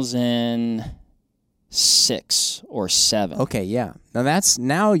 2006 or 7. Okay, yeah.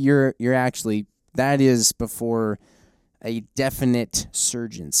 Now you're actually, that is before a definite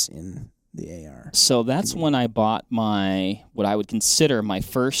surgence in the AR. So that's when I bought what I would consider my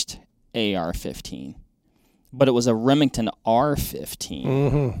first AR-15, but it was a Remington R-15.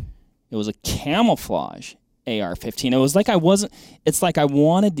 Mm-hmm. It was a camouflage AR-15. It was like I wanted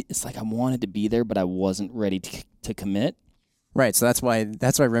to be there, but I wasn't ready to commit. Right, so that's why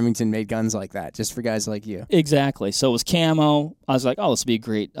Remington made guns like that, just for guys like you. Exactly. So it was camo. I was like, oh, this would be a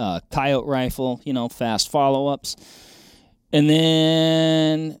great coyote rifle, fast follow-ups. And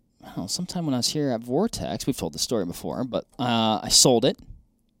then, sometime when I was here at Vortex, we've told the story before, but I sold it.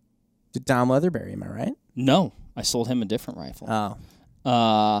 To Dom Leatherberry, am I right? No, I sold him a different rifle.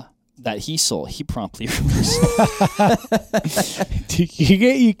 Oh. That he sold. He promptly reversed.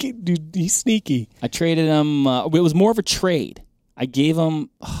 He's sneaky. I traded him. It was more of a trade. I gave him,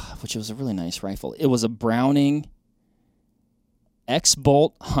 which was a really nice rifle. It was a Browning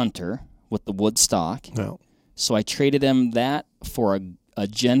X-Bolt Hunter with the wood stock. No. So I traded him that for a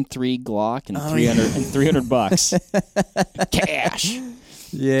Gen 3 Glock and $300 cash.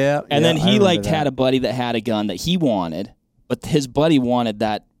 Yeah. And then he had a buddy that had a gun that he wanted, but his buddy wanted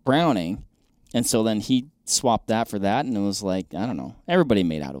that Browning, and so then he swapped that for that, and it was like, I don't know. Everybody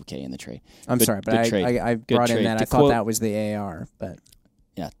made out okay in the trade. I'm sorry, but I brought in that. I thought that was the AR, but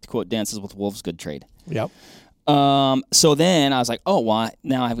yeah, to quote Dances with Wolves, good trade. Yep. So then I was like, oh, well,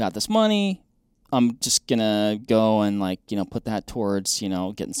 now I've got this money. I'm just gonna go and put that towards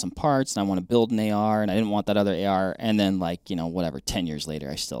getting some parts, and I want to build an AR, and I didn't want that other AR, and then 10 years later,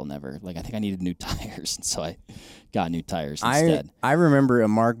 I still never I think I needed new tires, and so I got new tires instead. I remember a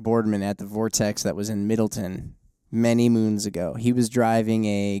Mark Boardman at the Vortex that was in Middleton many moons ago. He was driving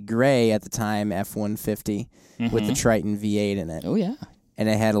a gray at the time F-150 with the Triton V8 in it. Oh yeah. And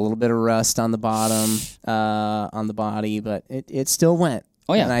it had a little bit of rust on the bottom, on the body, but it still went.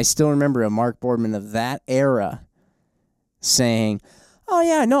 Oh, yeah. And I still remember a Mark Boardman of that era saying, oh,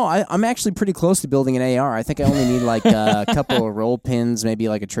 yeah, no, I'm actually pretty close to building an AR. I think I only need a couple of roll pins, maybe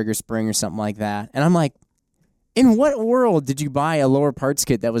like a trigger spring or something like that. And I'm like, in what world did you buy a lower parts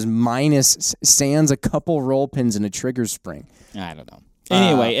kit that was minus sans a couple roll pins and a trigger spring? I don't know.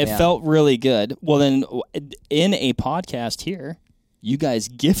 Anyway, it felt really good. Well, then in a podcast here, you guys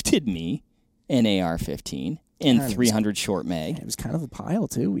gifted me an AR-15. In 300 short mag. It was kind of a pile,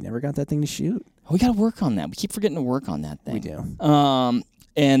 too. We never got that thing to shoot. We got to work on that. We keep forgetting to work on that thing. We do. And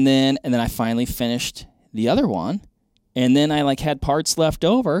then I finally finished the other one. And then I had parts left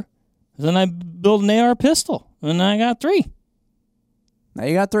over. Then I built an AR pistol. And I got 3. Now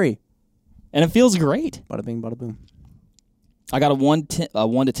you got 3. And it feels great. Bada bing, bada boom. I got a 1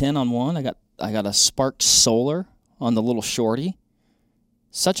 to 10 on one. I got a Spark Solar on the little shorty.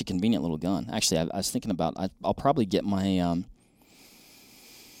 Such a convenient little gun. Actually, I was thinking about I'll probably get my I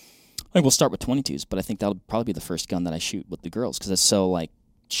think we'll start with 22s, but I think that'll probably be the first gun that I shoot with the girls because it's so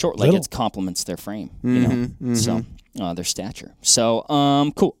short, little. It complements their frame, Mm-hmm. So their stature. So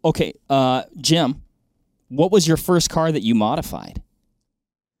cool. Okay, Jim, what was your first car that you modified?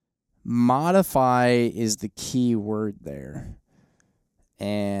 Modify is the key word there.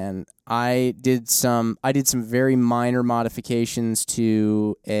 And I did some very minor modifications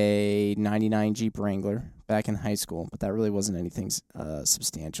to a 99 Jeep Wrangler back in high school, but that really wasn't anything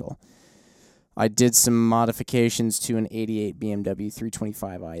substantial. I did some modifications to an 88 BMW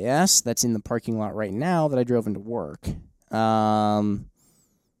 325 IS that's in the parking lot right now that I drove into work.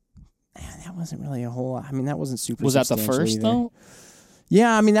 that wasn't really a whole lot. I mean, that wasn't super. Was that the first either. though?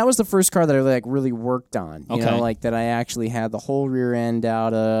 Yeah, I mean, that was the first car that I like really worked on. You Okay. know, like that I actually had the whole rear end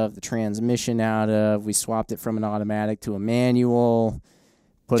out of, the transmission out of. We swapped it from an automatic to a manual.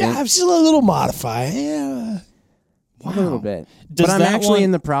 Yeah, I was just a little modified. Yeah. A little bit. Does but I'm that actually one-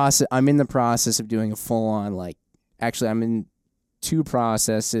 in the process. I'm in the process of doing a full on Actually, I'm in three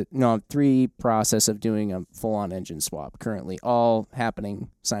process of doing a full on engine swap currently, all happening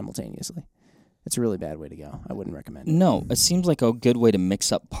simultaneously. It's a really bad way to go. I wouldn't recommend it. No, it seems like a good way to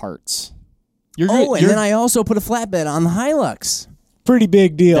mix up parts. And then I also put a flatbed on the Hilux. Pretty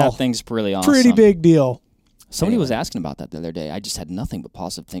big deal. That thing's really awesome. Pretty big deal. Somebody was asking about that the other day. I just had nothing but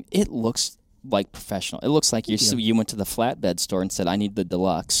positive things. It looks like professional. It looks like you went to the flatbed store and said, "I need the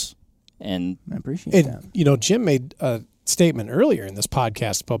deluxe." And I appreciate that. And, you know, Jim made a statement earlier in this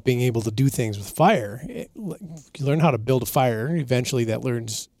podcast about being able to do things with fire. You learn how to build a fire. Eventually that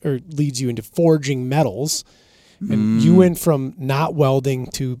leads you into forging metals. And you went from not welding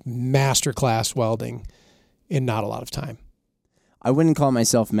to masterclass welding in not a lot of time. I wouldn't call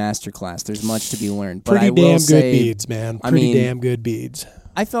myself masterclass. There's much to be learned. But Pretty I will damn say, good beads, man. Pretty damn good beads.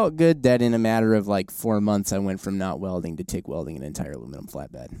 I felt good that in a matter of 4 months, I went from not welding to TIG welding an entire aluminum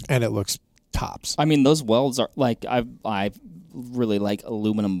flatbed. And it looks tops. I mean, those welds are I really like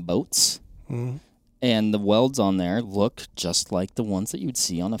aluminum boats. Mm-hmm. And the welds on there look just like the ones that you'd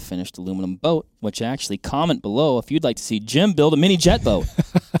see on a finished aluminum boat, which actually comment below if you'd like to see Jim build a mini jet boat.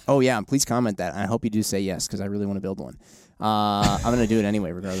 Oh, yeah. Please comment that. I hope you do say yes, because I really want to build one. I'm going to do it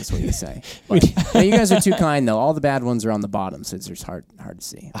anyway, regardless of what you say. But, you guys are too kind, though. All the bad ones are on the bottom, so it's just hard to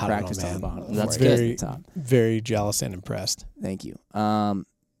see. I Practiced don't know, on the man. bottom. That's before I get very, to the top. very jealous and impressed. Thank you.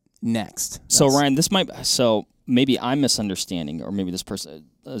 Next. So, Ryan, maybe I'm misunderstanding, or maybe this person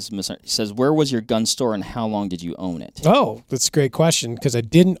is misunderstanding. Says, where was your gun store and how long did you own it? Oh, that's a great question because I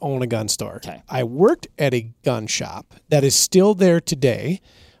didn't own a gun store. Okay. I worked at a gun shop that is still there today.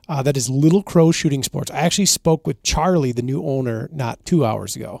 That is Little Crow Shooting Sports. I actually spoke with Charlie, the new owner, not 2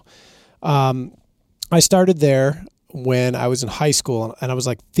 hours ago. I started there when I was in high school, and I was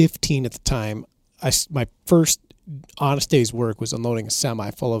 15 at the time. My first honest day's work was unloading a semi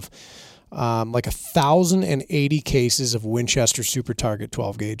full of 1,080 cases of Winchester Super Target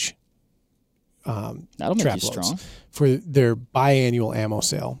 12 gauge. That'll make trap you loads strong. for their biannual ammo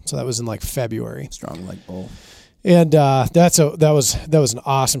sale. So that was in February. Strong like bull. And that was an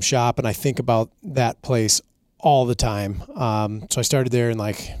awesome shop, and I think about that place all the time. So I started there in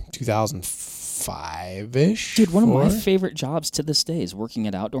 2005-ish. Dude, one of my favorite jobs to this day is working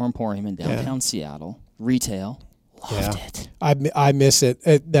at Outdoor Emporium in downtown Seattle. Retail. Loved it. I miss it.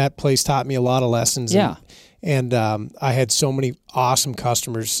 That place taught me a lot of lessons. Yeah. And I had so many awesome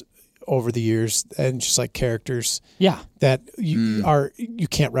customers over the years, and just characters. Yeah. That you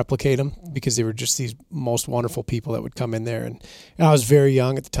can't replicate them because they were just these most wonderful people that would come in there. And I was very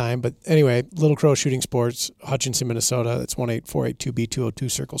young at the time. But anyway, Little Crow Shooting Sports, Hutchinson, Minnesota. That's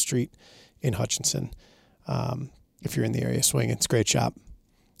 18482B202 Circle Street in Hutchinson. If you're in the area, swing. It's a great shop.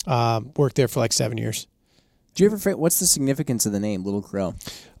 Worked there for 7 years. Do you ever? What's the significance of the name Little Crow?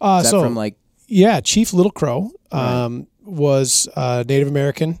 Is that from Yeah, Chief Little Crow was Native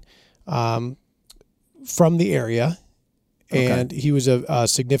American from the area, and he was a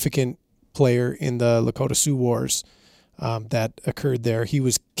significant player in the Lakota Sioux Wars that occurred there. He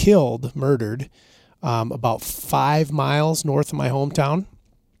was murdered about 5 miles north of my hometown,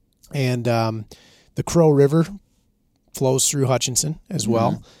 and the Crow River flows through Hutchinson as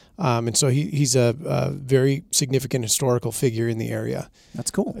well. And so he's a very significant historical figure in the area.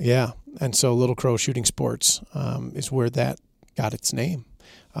 That's cool. Yeah. And so Little Crow Shooting Sports is where that got its name.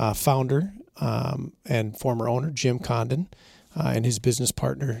 Founder and former owner Jim Condon and his business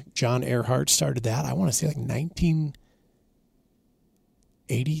partner John Earhart started that. I want to say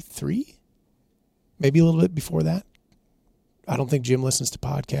 1983, maybe a little bit before that. I don't think Jim listens to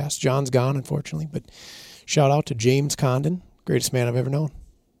podcasts. John's gone, unfortunately, but shout out to James Condon, greatest man I've ever known.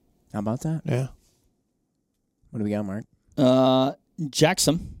 How about that? Yeah. What do we got, Mark?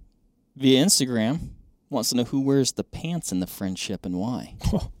 Jackson, via Instagram, wants to know who wears the pants in the friendship and why.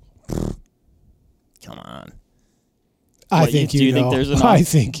 Come on. I think you know. I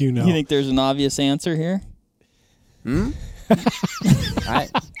think you know. You think there's an obvious answer here? Go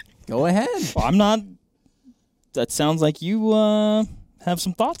ahead. Well, I'm not. That sounds like you have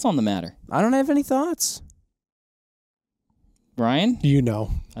some thoughts on the matter. I don't have any thoughts. Brian? You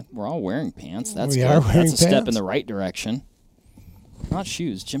know. We're all wearing pants. That's We good. are wearing That's a step in pants. the right direction. Not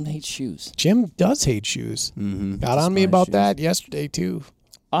shoes. Jim hates shoes. Jim does hate shoes. Mm-hmm. Got on me about that yesterday, too.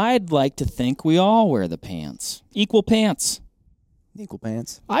 I'd like to think we all wear the pants. Equal pants. Equal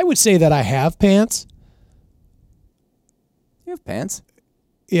pants. I would say that I have pants. You have pants.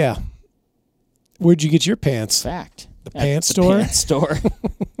 Yeah. Where'd you get your pants? Fact. The pants store? Pants store.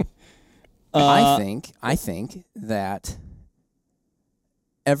 I think that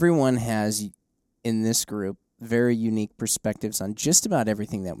everyone has in this group very unique perspectives on just about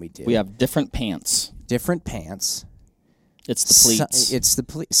everything that we do. We have different pants. Different pants. It's the pleats. It's the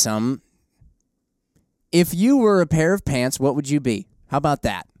pleats. If you were a pair of pants, what would you be? How about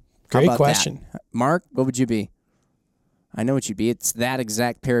that? Great question. That? Mark, what would you be? I know what you'd be. It's that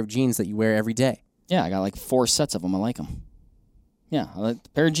exact pair of jeans that you wear every day. Yeah, I got like 4 sets of them. I like them. Yeah, I like the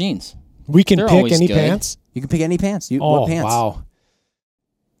pair of jeans. We can They're pick always any good. pants? You can pick any pants. What pants? Wow.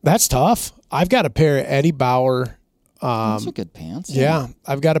 That's tough. I've got a pair of Eddie Bauer. Those are good pants. Yeah,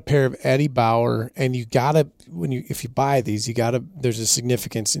 I've got a pair of Eddie Bauer, and you gotta if you buy these, there's a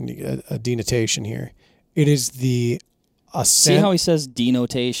significance in a denotation here. It is the See how he says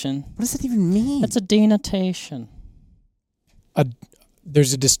denotation? What does that even mean? That's a denotation.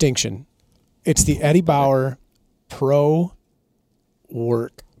 There's a distinction. It's the Eddie Bauer Pro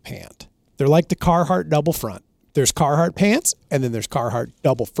Work pant. They're like the Carhartt double front. There's Carhartt pants, and then there's Carhartt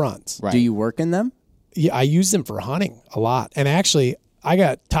double fronts. Right. Do you work in them? Yeah, I use them for hunting a lot. And actually, I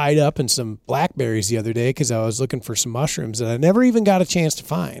got tied up in some blackberries the other day because I was looking for some mushrooms that I never even got a chance to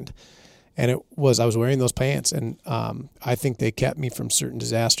find. And I was wearing those pants, and I think they kept me from certain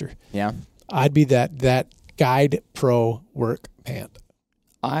disaster. Yeah. I'd be that Guide Pro Work pant.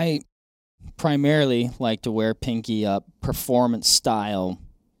 I primarily like to wear pinky up performance style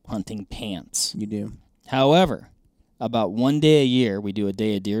hunting pants. You do. However, about 1 day a year, we do a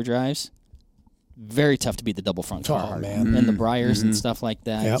day of deer drives. Very tough to beat the double front Carhartt man. and the Briars and stuff like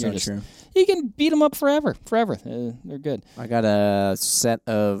that. Yep. You're So true. You can beat them up forever. They're good. I got a set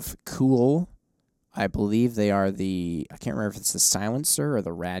of Cool. I believe they are I can't remember if it's the Silencer or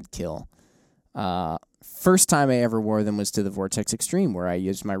the Radkill. First time I ever wore them was to the Vortex Extreme, where I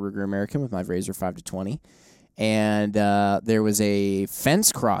used my Ruger American with my Razor 5-20. And there was a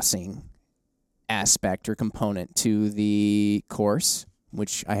fence crossing aspect or component to the course,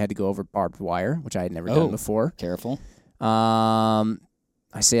 which I had to go over barbed wire, which I had never done before. Careful.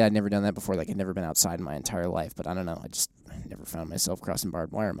 I say I'd never done that before, like I'd never been outside in my entire life, but I don't know. I just never found myself crossing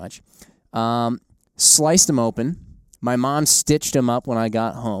barbed wire much. Sliced them open. My mom stitched them up when I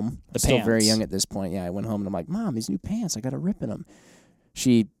got home. I'm still very young at this point. Yeah, I went home and I'm like, Mom, these new pants, I got a rip in them.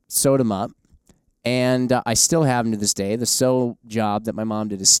 She sewed them up, and I still have them to this day. The sew job that my mom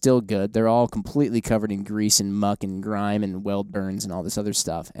did is still good. They're all completely covered in grease and muck and grime and weld burns and all this other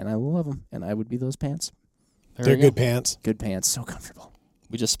stuff, and I love them, and I would be those pants. They're good pants. Good pants, so comfortable.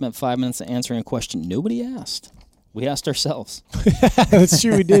 We just spent 5 minutes answering a question nobody asked. We asked ourselves. That's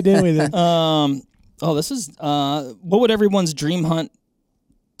true, we did, didn't we? Then? This is what would everyone's dream hunt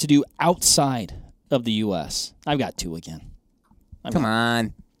to do outside of the U.S.? I've got 2 again. Come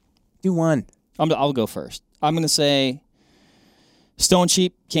on. Do one. I'll go first. I'm going to say Stone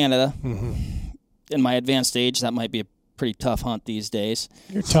Sheep, Canada. Mm-hmm. In my advanced age, that might be a pretty tough hunt these days.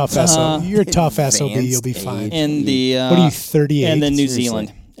 You're tough, SOB. You're tough, SOB. You'll be fine. In the what are you, 38? And then New Seriously.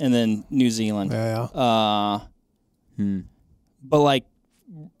 Zealand. And then New Zealand. Yeah. But like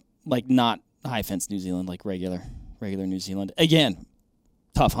not high fence New Zealand, like regular New Zealand. Again,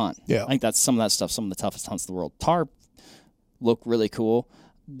 tough hunt. Yeah. I think that's some of that stuff, some of the toughest hunts in the world. Tarp look really cool.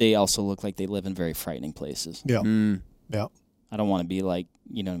 They also look like they live in very frightening places. Yeah. Yeah. I don't want to be like,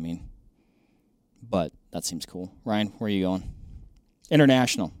 you know what I mean? But that seems cool. Ryan, where are you going?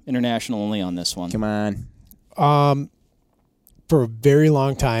 International only on this one. Come on. For a very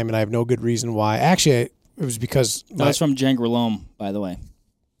long time, and I have no good reason why. Actually, it was because... That was from Jangrelome, by the way.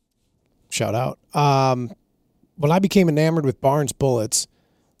 Shout out. When I became enamored with Barnes bullets,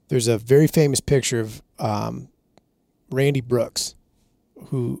 there's a very famous picture of Randy Brooks,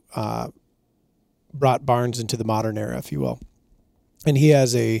 who brought Barnes into the modern era, if you will. And he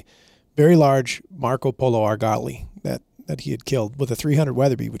has a very large Marco Polo Argali that he had killed with a 300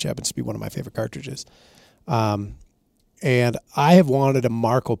 Weatherby, which happens to be one of my favorite cartridges. And I have wanted a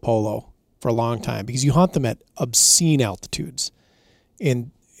Marco Polo for a long time because you hunt them at obscene altitudes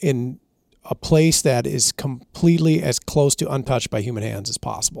in a place that is completely as close to untouched by human hands as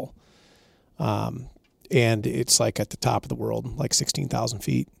possible. And it's like at the top of the world, like 16,000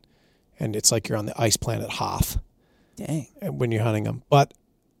 feet. And it's like you're on the ice planet Hoth. Dang. When you're hunting them. But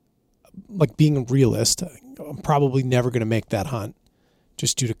like being a realist, I'm probably never going to make that hunt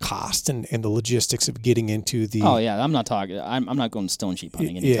just due to cost and the logistics of getting into the... Oh, yeah. I'm not going stone sheep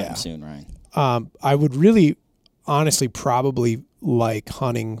hunting anytime soon, Ryan. I would really, honestly, probably like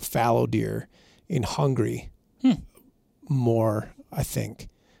hunting fallow deer in Hungary more I think.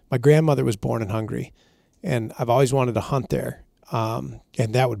 My grandmother was born in Hungary, and I've always wanted to hunt there, and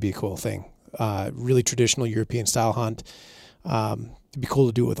that would be a cool thing. Really traditional European-style hunt. It'd be cool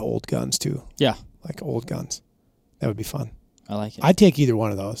to do it with old guns, too. Yeah. Like old guns. That would be fun. I like it. I'd take either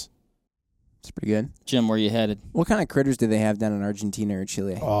one of those. It's pretty good. Jim, where you headed? What kind of critters do they have down in Argentina or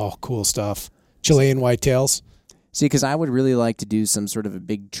Chile? Oh, cool stuff. Chilean whitetails. See, because I would really like to do some sort of a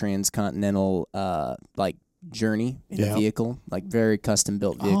big transcontinental, like, journey in a vehicle, like very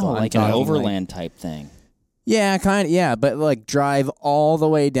custom-built vehicle. Oh, like an overland type thing. Yeah, kind of, yeah, but like drive all the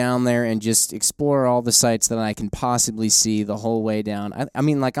way down there and just explore all the sites that I can possibly see the whole way down. I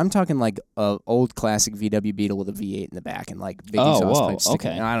mean, like, I'm talking like a old classic VW Beetle with a V8 in the back and like big exhaust pipes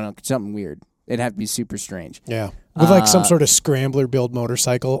sticking. I don't know, something weird. It'd have to be super strange. Yeah. With like some sort of scrambler build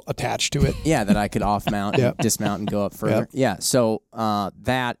motorcycle attached to it. Yeah, that I could off-mount and dismount and go up further. Yeah, so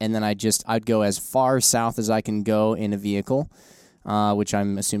that, and then I'd go as far south as I can go in a vehicle, which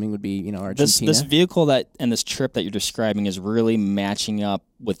I'm assuming would be, Argentina. This vehicle and this trip that you're describing is really matching up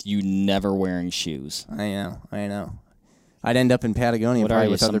with you never wearing shoes. I know. I'd end up in Patagonia probably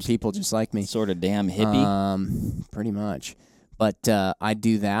with other people just like me. Sort of damn hippie? Pretty much. But I'd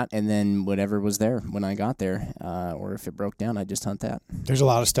do that, and then whatever was there when I got there, or if it broke down, I'd just hunt that. There's a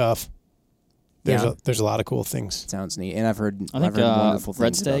lot of stuff. There's a lot of cool things. Sounds neat, and I've heard Red wonderful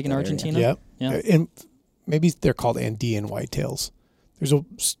things Stag in about that Argentina. area. Yeah, and maybe they're called Andean whitetails. There's a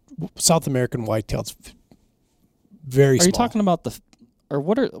South American whitetail. It's very small. Are you talking about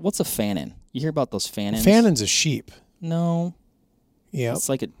what's a fanon? You hear about those fanons? Fanon's a sheep. No. Yeah. It's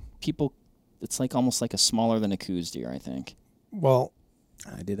like it's like almost like a smaller than a Coues deer, I think. Well,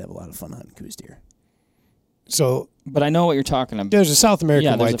 I did have a lot of fun hunting Coues deer. But I know what you're talking about. There's a South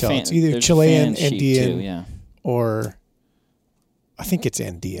American whitetail. It's either Chilean, Andean, too, or I think it's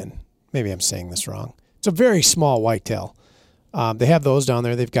Andean. Maybe I'm saying this wrong. It's a very small whitetail. They have those down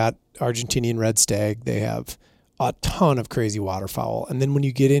there. They've got Argentinian red stag. They have a ton of crazy waterfowl. And then when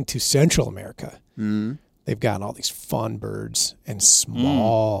you get into Central America, they've got all these fun birds and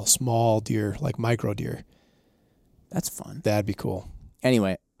small deer, like micro deer. That's fun. That'd be cool.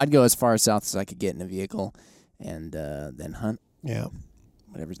 Anyway, I'd go as far south as I could get in a vehicle and then hunt. Yeah.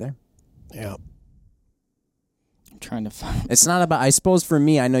 Whatever's there. Yeah. I'm trying to find. It's not about, I suppose for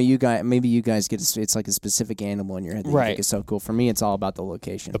me, I know maybe you guys get, it's like a specific animal in your head that you think is so cool. For me, it's all about the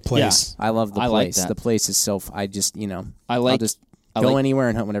location. The place. Yeah. I love the place. Like that. The place is I'll just go anywhere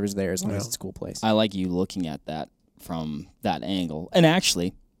and hunt whatever's there as long as it's a cool place. I like you looking at that from that angle. And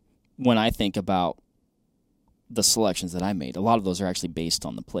actually, when I think about the selections that I made, a lot of those are actually based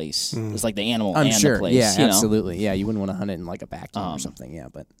on the place. It's like the animal and the place. Yeah, absolutely. Yeah, you wouldn't want to hunt it in like a back or something. Yeah,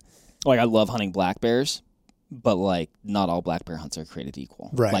 but like I love hunting black bears, but like not all black bear hunts are created equal.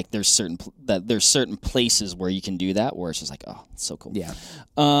 Right. Like there's certain places where you can do that where it's just like, oh, it's so cool. Yeah.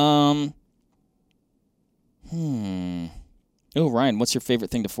 Oh, Ryan, what's your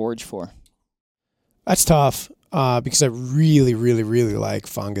favorite thing to forage for? That's tough because I really, really, really like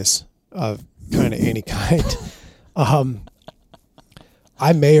fungus of kind of any kind. I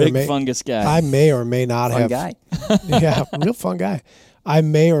may or may not fun have. Guy. Yeah, real fun guy. I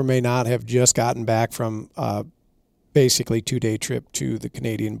may or may not have just gotten back from basically 2-day trip to the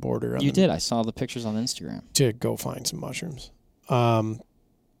Canadian border. You did. I saw the pictures on Instagram. To go find some mushrooms.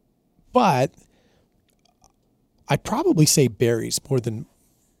 But I'd probably say berries more than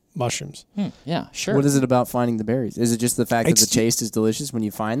mushrooms. Yeah, sure. What is it about finding the berries? Is it just the fact that the taste is delicious when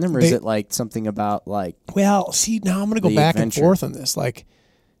you find them, or is it like something about like? Well, see, now I'm going to go back and forth on this. Like,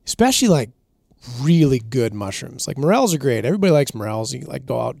 especially like really good mushrooms. Like morels are great. Everybody likes morels. You like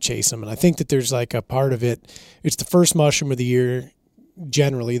go out and chase them, and I think that there's like a part of it. It's the first mushroom of the year,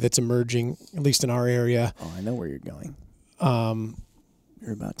 generally, that's emerging, at least in our area. Oh, I know where you're going.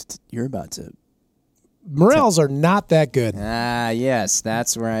 You're about to. Morels are not that good. Ah, yes,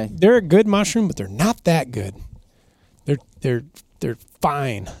 that's right. They're a good mushroom, but they're not that good. They're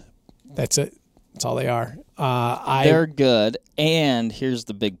fine. That's it. That's all they are. They're good, and here's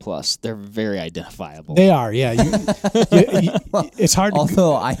the big plus: they're very identifiable. They are, yeah. It's hard.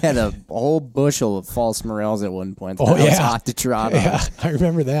 Although I had a whole bushel of false morels at one point. That was hot to trot on. Yeah, I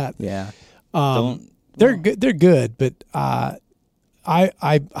remember that. Yeah. They're good. They're good, but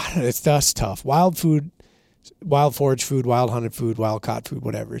that's tough. Wild food, wild forage food, wild hunted food, wild caught food,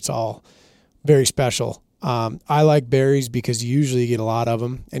 whatever. It's all very special. I like berries because you usually get a lot of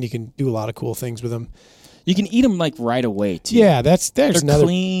them, and you can do a lot of cool things with them. You can eat them like right away too. Yeah, there's They're another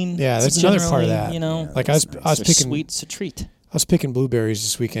clean. Yeah, that's another part of that. You know, like I was picking sweet. It's a treat. I was picking blueberries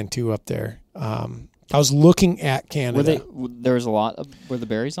this weekend too up there. I was looking at Canada. There was a lot of, were the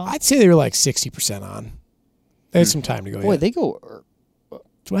berries on? I'd say they were like 60% on. They had some time to go. Boy, yet. they go.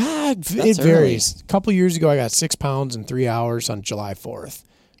 It varies. A couple years ago, I got 6 pounds in 3 hours on July 4th.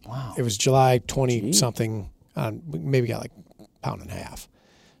 Wow. It was July 20 something. Maybe got like a pound and a half.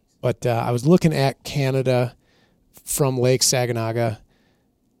 But I was looking at Canada from Lake Saginaga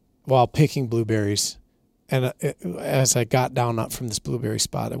while picking blueberries. And as I got down up from this blueberry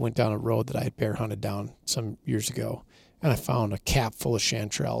spot, I went down a road that I had bear hunted down some years ago. And I found a cap full of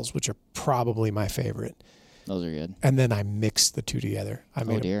chanterelles, which are probably my favorite. Those are good. And then I mixed the two together. I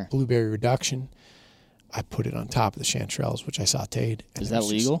made a blueberry reduction. I put it on top of the chanterelles, which I sauteed. Is that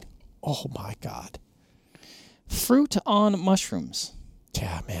legal? Oh, my God. Fruit on mushrooms.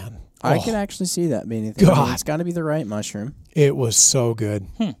 Yeah, man. I could actually see that being a thing. God. I mean, it's got to be the right mushroom. It was so good.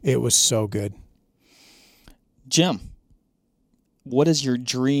 It was so good. Jim, what is your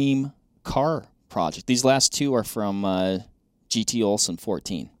dream car project? These last two are from GT Olson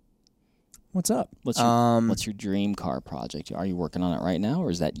 14. What's up? What's your dream car project? Are you working on it right now, or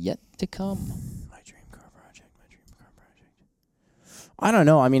is that yet to come? My dream car project. I don't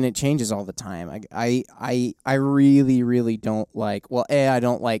know. I mean, it changes all the time. I really, really don't like. Well, I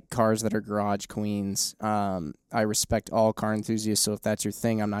don't like cars that are garage queens. I respect all car enthusiasts. So if that's your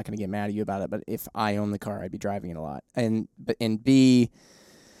thing, I'm not going to get mad at you about it. But if I own the car, I'd be driving it a lot. And B,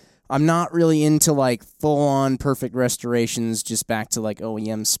 I'm not really into like full-on perfect restorations, just back to like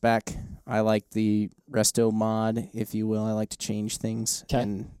OEM spec. I like the resto mod, if you will. I like to change things. Okay.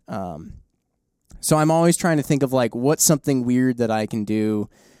 And so I'm always trying to think of like what's something weird that I can do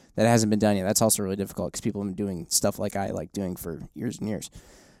that hasn't been done yet. That's also really difficult because people have been doing stuff like I like doing for years and years.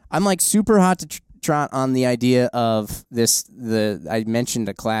 I'm like super hot to trot on the idea of this. I mentioned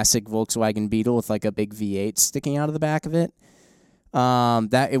a classic Volkswagen Beetle with like a big V8 sticking out of the back of it.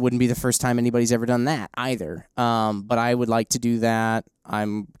 That it wouldn't be the first time anybody's ever done that either. But I would like to do that.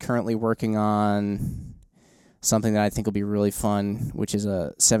 I'm currently working on something that I think will be really fun, which is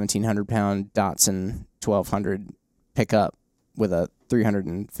a 1,700-pound Datsun 1200 pickup with a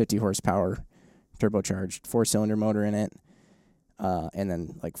 350 horsepower turbocharged 4-cylinder motor in it, and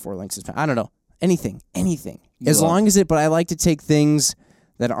then like 4 links of power. I don't know. Anything. As long as it. But I like to take things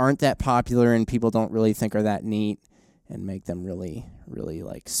that aren't that popular and people don't really think are that neat, and make them really, really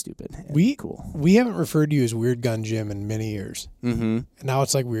like stupid and cool. We haven't referred to you as Weird Gun Jim in many years. Mm-hmm. And now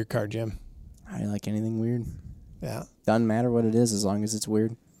it's like Weird Car Jim. I like anything weird. Yeah. Doesn't matter what it is as long as it's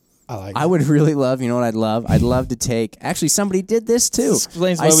weird. I would really love, you know what I'd love? I'd love to take, actually somebody did this too. This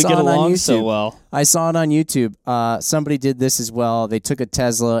explains why we get along so well. I saw it on YouTube. Somebody did this as well. They took a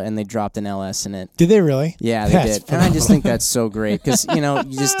Tesla and they dropped an LS in it. Did they really? Yeah, they did. Phenomenal. And I just think that's so great because, you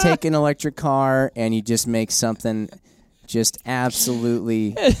just take an electric car and you just make something just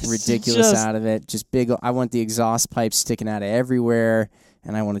absolutely ridiculous out of it. Just big. I want the exhaust pipes sticking out of everywhere,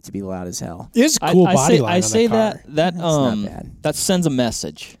 and I want it to be loud as hell. It's a cool body line. I say that not bad. That sends a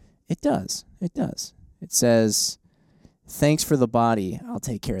message. It does. It says, "Thanks for the body. I'll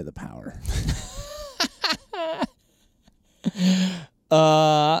take care of the power."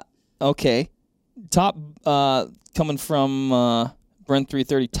 Okay. Top coming from Bren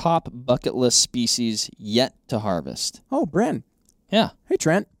 330, top bucket list species yet to harvest. Oh, Bren. Yeah. Hey,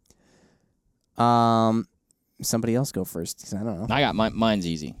 Trent. Somebody else go first because I don't know. I got mine's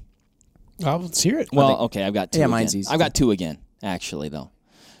easy. Let's hear it. Well, okay, I've got two. Yeah, again. mine's easy. I've got two again, actually, though.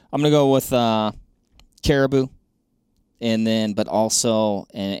 I'm gonna go with caribou, and then, but also,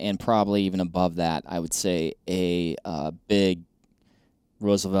 and probably even above that, I would say a big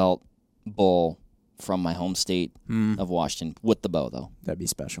Roosevelt bull from my home state of Washington with the bow, though. That'd be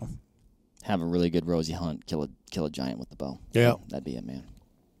special. Have a really good rosy hunt, kill a giant with the bow. Yeah, that'd be it, man.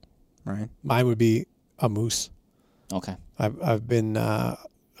 Right. Mine would be a moose. Okay. I've been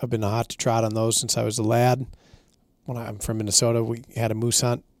hot to trot on those since I was a lad. When I'm from Minnesota, we had a moose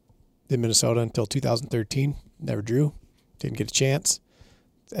hunt in Minnesota until 2013. Never drew. Didn't get a chance.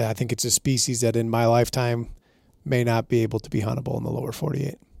 I think it's a species that in my lifetime may not be able to be huntable in the lower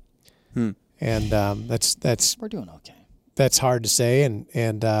 48. And that's we're doing okay. That's hard to say,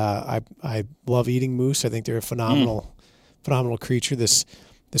 and I love eating moose. I think they're a phenomenal creature. This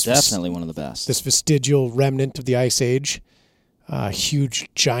definitely one of the best. This vestigial remnant of the Ice Age, huge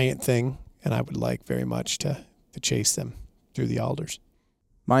giant thing, and I would like very much to chase them through the alders.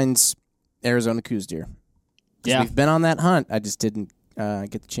 Mine's Arizona Coues deer. Yeah, we've been on that hunt. I just didn't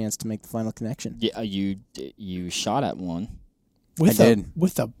get the chance to make the final connection. Yeah, you shot at one. With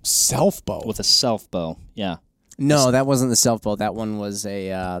a self bow. With a self bow, yeah. No, that wasn't the self bow. That one was a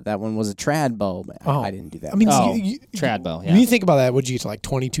trad bow. I didn't do that. I mean, trad bow. Yeah. When you think about that, would you get to like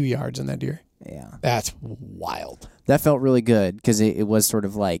 22 yards on that deer? Yeah. That's wild. That felt really good because it was sort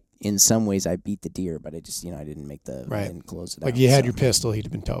of like, in some ways, I beat the deer, but I just, I didn't make I didn't close it out. Like you had your pistol, he'd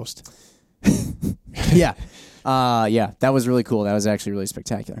have been toast. Yeah. That was really cool. That was actually really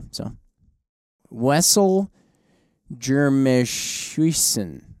spectacular. So, Wessel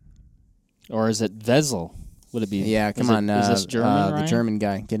Germischuisen. Or is it Vesel? Would it be? Yeah, come on. Is this German, the German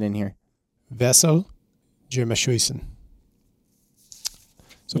guy. Get in here. Wessel Germischuisen.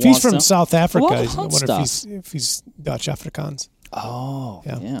 So if he's from South Africa, I wonder if he's Dutch Afrikaans. Oh,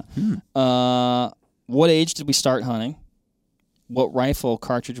 yeah. What age did we start hunting? What rifle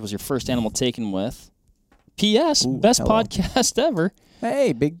cartridge was your first animal taken with? P.S. Best podcast ever.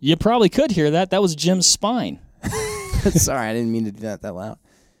 Hey, big. You probably could hear that. That was Jim's spine. Sorry, I didn't mean to do that loud.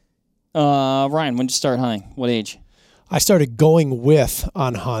 Ryan, when did you start hunting? What age? I started going with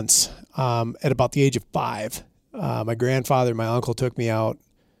on hunts at about the age of 5. My grandfather and my uncle took me out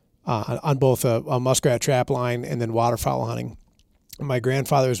on both a muskrat trap line and then waterfowl hunting. My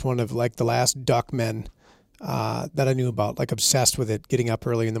grandfather was one of like the last duck men that I knew about, like obsessed with it, getting up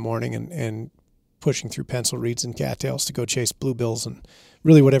early in the morning and pushing through pencil reeds and cattails to go chase bluebills and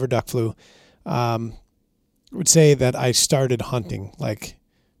really whatever duck flew. I would say that I started hunting, like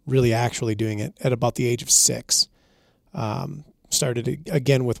really actually doing it, at about the age of 6. Started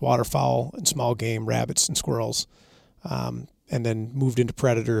again with waterfowl and small game, rabbits and squirrels, and then moved into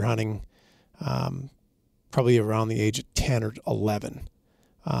predator hunting probably around the age of 10 or 11.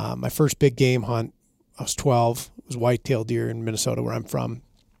 My first big game hunt, I was 12. It was whitetail deer in Minnesota, where I'm from.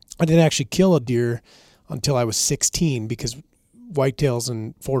 I didn't actually kill a deer until I was 16 because whitetails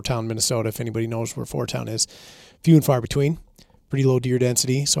in Foretown, Minnesota, if anybody knows where Foretown is, few and far between, pretty low deer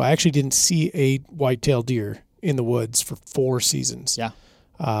density. So I actually didn't see a whitetail deer in the woods for 4 seasons. Yeah.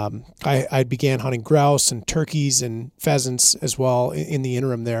 I began hunting grouse and turkeys and pheasants as well in the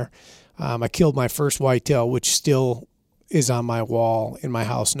interim there. I killed my first whitetail, which still is on my wall in my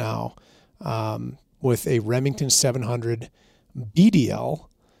house now, with a Remington 700 BDL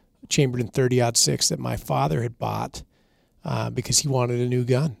chambered in 30-06 that my father had bought because he wanted a new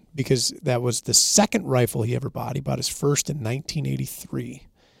gun, because that was the second rifle he ever bought. He bought his first in 1983,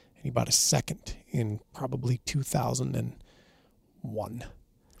 and he bought a second in probably 2001.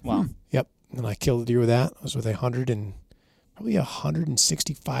 Wow. Yep. And I killed a deer with that. I was with probably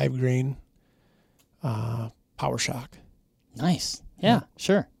 165 grain Power Shock. Nice. Yeah,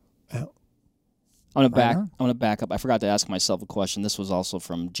 sure. Yeah. I'm gonna back up. I forgot to ask myself a question. This was also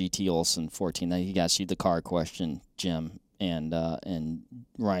from GT Olson 14. He asked you the car question, Jim, and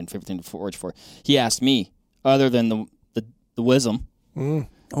Ryan 15 to Forge 4. He asked me, other than the Wisdom. Oh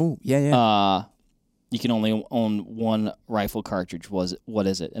yeah. You can only own one rifle cartridge. What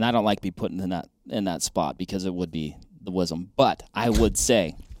is it? And I don't like to be put in that spot because it would be the Wisdom. But I would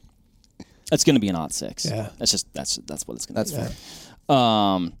say it's going to be an 06. Yeah. That's what it's going to be. That's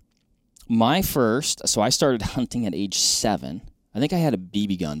fair. My first, so I started hunting at age 7. I think I had a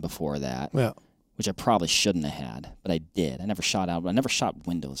BB gun before that, which I probably shouldn't have had, but I did. I never shot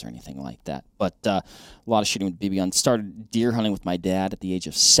windows or anything like that. But a lot of shooting with BB gun. Started deer hunting with my dad at the age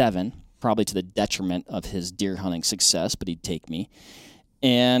of 7. Probably to the detriment of his deer hunting success, but he'd take me.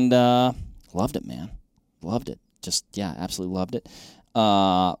 And loved it, man. Loved it. Just, absolutely loved it.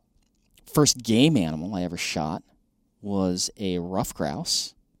 First game animal I ever shot was a rough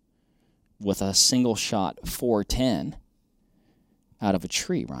grouse with a single shot 410 out of a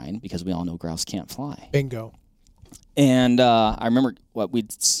tree, Ryan, because we all know grouse can't fly. Bingo. And I remember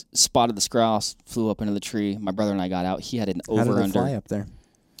we'd spotted this grouse, flew up into the tree. My brother and I got out. He had an over-under. How did it fly up there?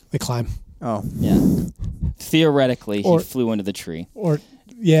 They climb. Oh. Yeah. Theoretically, he flew into the tree. Or,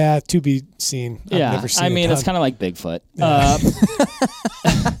 yeah, to be seen. I've never seen it's kind of like Bigfoot. Yeah.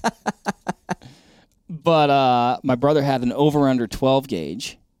 But my brother had an over-under 12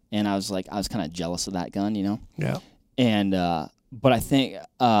 gauge, and I was kind of jealous of that gun, you know? Yeah. And, but I think,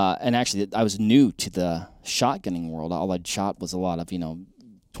 and actually, I was new to the shotgunning world. All I'd shot was a lot of,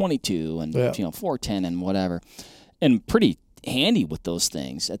 22 and, 410 and whatever. And pretty handy with those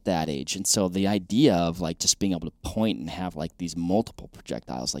things at that age. And so the idea of like just being able to point and have like these multiple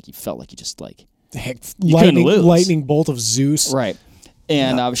projectiles, like you felt like you just like you couldn't lose. Lightning bolt of Zeus. Right.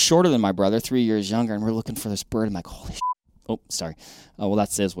 And I was shorter than my brother, 3 years younger, and we're looking for this bird. I'm like, holy shit. Oh, sorry. Well,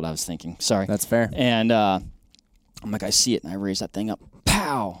 that says what I was thinking. Sorry. That's fair. And I'm like, I see it, and I raise that thing up.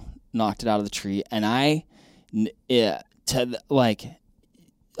 Pow! Knocked it out of the tree. And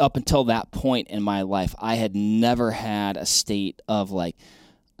up until that point in my life, I had never had a state of like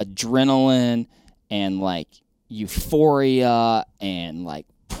adrenaline and like euphoria and like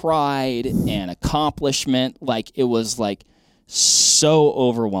pride and accomplishment. Like it was like so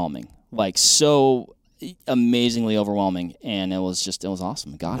overwhelming. like so amazingly overwhelming, and it was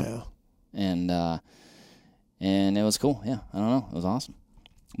awesome. Got it, and it was cool. Yeah, I don't know, it was awesome.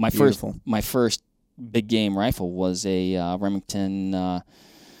 My first big game rifle was a Remington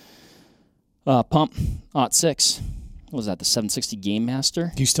pump .6. What was that? The 760 Game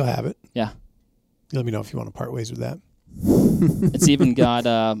Master. Do you still have it? Yeah. Let me know if you want to part ways with that. It's even got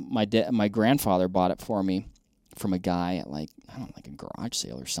my grandfather bought it for me from a guy at like a garage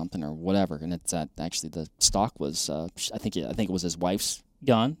sale or something or whatever, and it's actually the stock was I think it was his wife's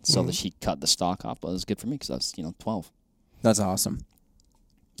gun, so that she cut the stock off. But it was good for me because I was 12. That's awesome.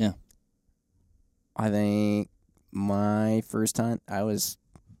 Yeah. I think my first hunt, I was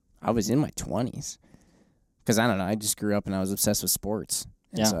in my 20s. Because I don't know, I just grew up and I was obsessed with sports.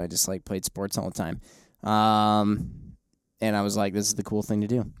 And so I just played sports all the time. And I was like, this is the cool thing to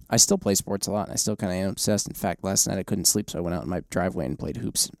do. I still play sports a lot, and I still kind of am obsessed. In fact, last night I couldn't sleep, so I went out in my driveway and played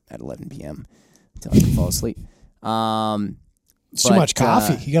hoops at 11 p.m. until I could fall asleep. It's too much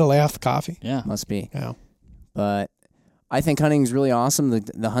coffee. You got to lay off the coffee. Yeah. Must be. Yeah. But I think hunting is really awesome.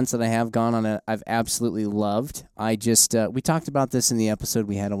 The hunts that I have gone on, I've absolutely loved. I just we talked about this in the episode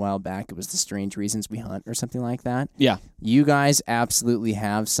we had a while back. It was the strange reasons we hunt or something like that. Yeah. You guys absolutely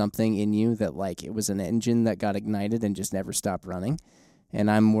have something in you that it was an engine that got ignited and just never stopped running.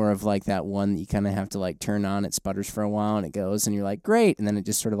 And I'm more of that one that you kind of have to turn on. It sputters for a while and it goes and you're like, great. And then it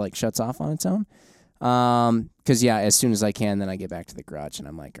just sort of shuts off on its own. Because as soon as I can, then I get back to the garage and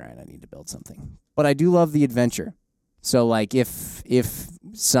I'm like, all right, I need to build something. But I do love the adventure. So, if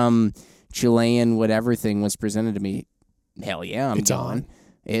some Chilean whatever thing was presented to me, hell yeah, I'm going.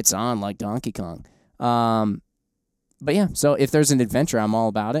 It's on like Donkey Kong. But yeah, so if there's an adventure, I'm all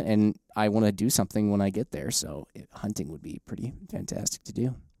about it, and I want to do something when I get there. So hunting would be pretty fantastic to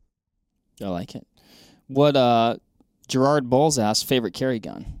do. I like it. What Gerard Bowles asked, favorite carry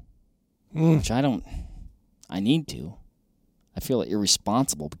gun? Which I need to. I feel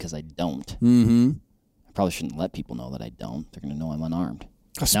irresponsible because I don't. Mm-hmm. I probably shouldn't let people know that I don't. They're going to know I'm unarmed.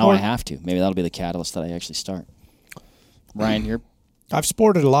 Now I have to. Maybe that'll be the catalyst that I actually start. Ryan, I've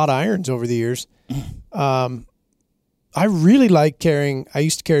sported a lot of irons over the years. I really like carrying. I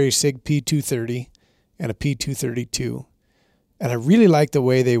used to carry a SIG P230 and a P232, and I really like the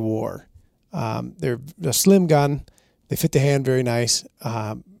way they wore. They're a slim gun. They fit the hand very nice.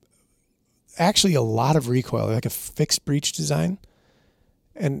 Actually, a lot of recoil. They're like a fixed breech design,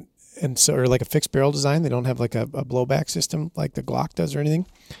 and so, or like a fixed barrel design. They don't have a blowback system like the Glock does or anything.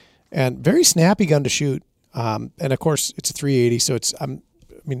 And very snappy gun to shoot. And of course it's a 380. So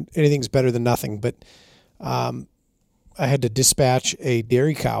anything's better than nothing, but, I had to dispatch a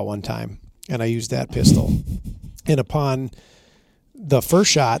dairy cow one time and I used that pistol, and upon the first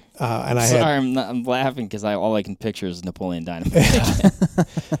shot, I'm laughing because all I can picture is Napoleon Dynamite.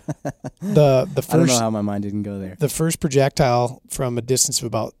 the first, I don't know how my mind didn't go there. The first projectile from a distance of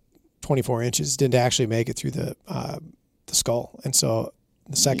about 24 inches didn't actually make it through the skull, and so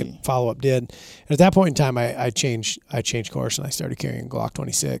the second follow-up did. And at that point in time, I changed course and I started carrying a Glock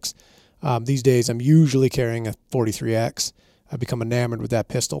 26. These days, I'm usually carrying a 43X. I've become enamored with that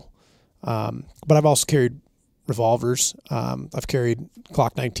pistol, but I've also carried revolvers. I've carried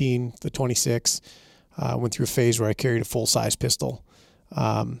Glock 19, the 26. Went through a phase where I carried a full-size pistol.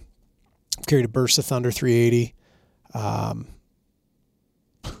 I've carried a Burst of Thunder 380.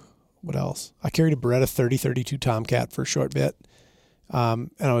 What else? I carried a Beretta 30-32 Tomcat for a short bit.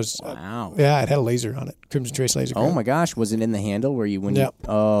 And I was, wow. Yeah, it had a laser on it. Crimson Trace laser. Oh my gosh. Was it in the handle where you, Yep.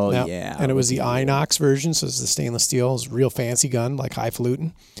 Yeah. And it was the Inox version. So it's the stainless steel. It was a real fancy gun, like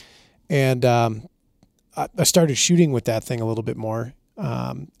highfalutin. And, I started shooting with that thing a little bit more.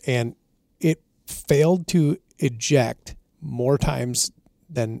 And it failed to eject more times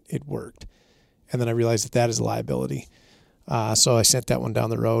than it worked. And then I realized that is a liability. So I sent that one down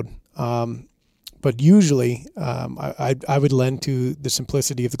the road. But usually, I would lend to the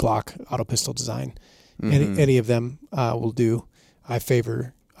simplicity of the Glock auto pistol design. Mm-hmm. Any of them will do. I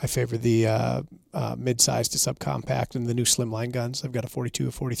favor the mid-size to subcompact and the new slimline guns. I've got a 42,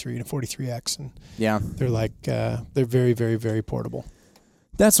 a 43, and a 43X, and they're they're very, very, very portable.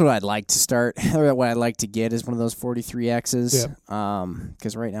 That's what I'd like to start. Or what I'd like to get is one of those 43Xs.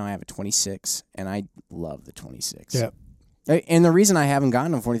 Because right now I have a 26, and I love the 26. Yeah. And the reason I haven't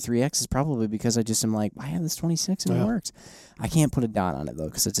gotten a 43X is probably because I just am like, I have this 26 and it works. I can't put a dot on it, though,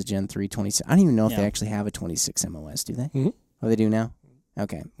 because it's a Gen 3 26. I don't even know if they actually have a 26 MOS, do they? Mm-hmm. Oh, they do now?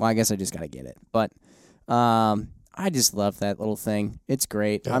 Okay. Well, I guess I just got to get it. But I just love that little thing. It's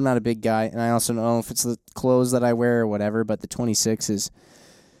great. Yeah. I'm not a big guy, and I also don't know if it's the clothes that I wear or whatever, but the 26 is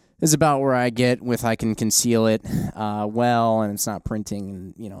is about where I get with I can conceal it well, and it's not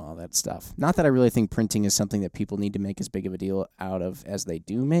printing and all that stuff. Not that I really think printing is something that people need to make as big of a deal out of as they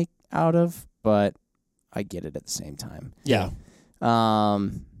do make out of, but I get it at the same time. Yeah.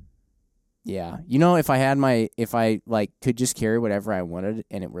 Yeah. If I like could just carry whatever I wanted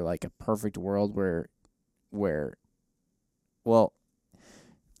and it were like a perfect world where well,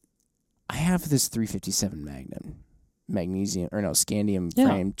 I have this 357 Magnum. Scandium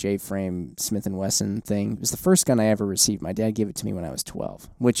frame, J-frame, Smith & Wesson thing. It was the first gun I ever received. My dad gave it to me when I was 12,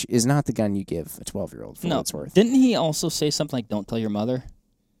 which is not the gun you give a 12-year-old for what it's worth. Didn't he also say something like, don't tell your mother?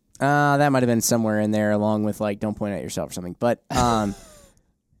 That might have been somewhere in there along with, like, don't point at yourself or something. But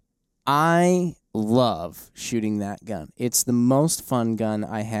I love shooting that gun. It's the most fun gun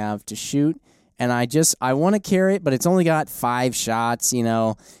I have to shoot. And I want to carry it, but it's only got 5 shots,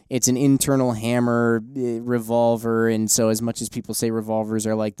 It's an internal hammer revolver, and so as much as people say revolvers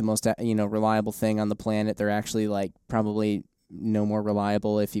are like the most, reliable thing on the planet, they're actually like probably no more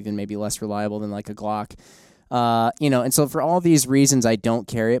reliable, if even maybe less reliable than like a Glock. And so for all these reasons, I don't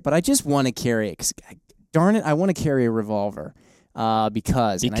carry it, but I just want to carry it. 'Cause, darn it, I want to carry a revolver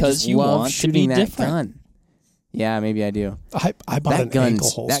because I just you love want shooting to be that different. gun. Yeah, maybe I do. I bought an ankle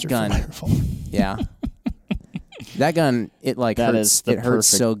holster for my revolver. Yeah. That gun, it hurts. It hurts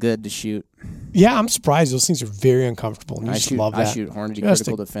so good to shoot. Yeah, I'm surprised. Those things are very uncomfortable. And you just love that. I shoot Hornady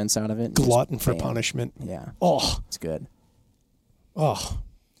critical defense out of it. Glutton for punishment. Yeah. Oh. It's good. Oh.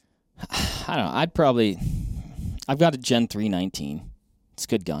 I don't know. I've got a Gen 319. It's a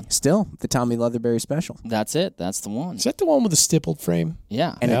good gun. Still, the Tommy Leatherberry Special. That's it. That's the one. Is that the one with the stippled frame?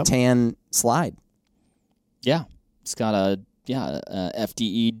 Yeah. And a tan slide. Yeah. It's got a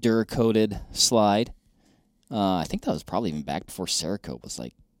FDE Duracoated slide. I think that was probably even back before Cerakote was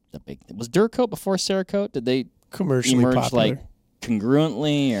like the big thing. Was Duracoat before Cerakote? Did they commercially emerge popular? Like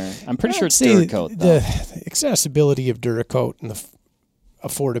congruently? Or I'm pretty sure it's say Duracote. The accessibility of Duracoat and the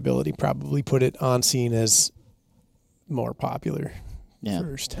affordability probably put it on scene as more popular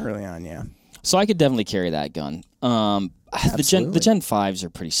first. Early on, yeah. So I could definitely carry that gun. The Gen 5s are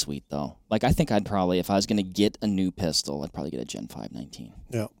pretty sweet though. Like I think I'd probably, if I was going to get a new pistol, I'd probably get a Gen 519.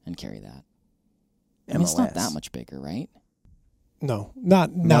 Yeah. And carry that. MLS. I mean, it's not that much bigger, right? No,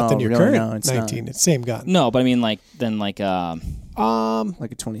 not than your really, current 19. It's same gun. No, but I mean like like a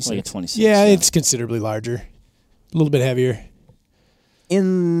 26. Like a 26. Yeah, it's considerably larger. A little bit heavier.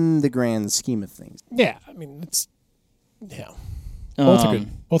 In the grand scheme of things. Yeah, I mean it's both are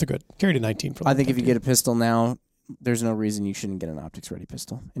good. Both are good. Carried a 19 for. I think if you get a pistol now, there's no reason you shouldn't get an optics ready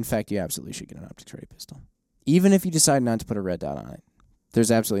pistol. In fact, you absolutely should get an optics ready pistol. Even if you decide not to put a red dot on it, there's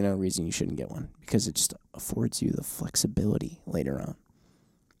absolutely no reason you shouldn't get one because it just affords you the flexibility later on.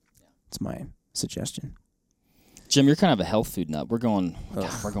 It's my suggestion. Jim, you're kind of a health food nut. We're going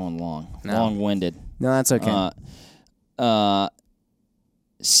long-winded. No, that's okay.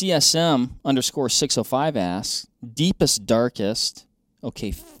 CSM_605 asks, deepest, darkest,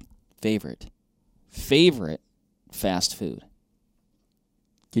 okay, favorite fast food.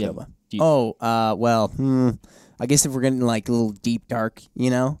 Qdoba. I guess if we're getting like a little deep dark,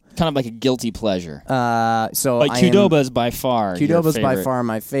 kind of like a guilty pleasure. So like Qdoba is by far. Qdoba's by far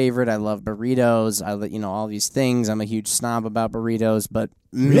my favorite. I love burritos. All these things. I'm a huge snob about burritos, but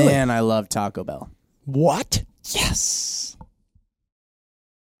man, I love Taco Bell. What? Yes.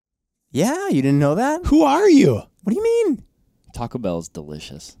 Yeah, you didn't know that? Who are you? What do you mean? Taco Bell is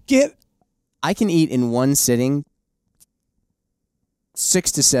delicious. I can eat in one sitting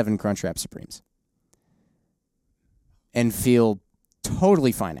 6 to 7 Crunchwrap Supremes and feel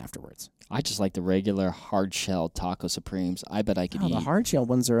totally fine afterwards. I just like the regular hard shell Taco Supremes. I bet I could eat. The hard shell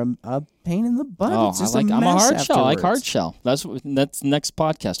ones are a pain in the butt. Oh, I'm a hard shell. I like hard afterwards. shell. That's next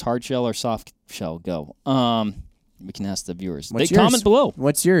podcast. Hard shell or soft shell? Go. We can ask the viewers. What's they yours? comment below.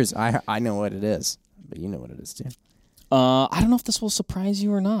 What's yours? I know what it is, but you know what it is too. I don't know if this will surprise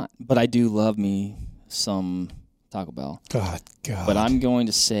you or not, but I do love me some Taco Bell. God. But I'm going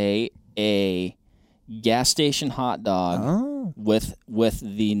to say a gas station hot dog with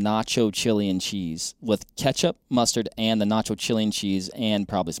the nacho chili and cheese, with ketchup, mustard, and the nacho chili and cheese, and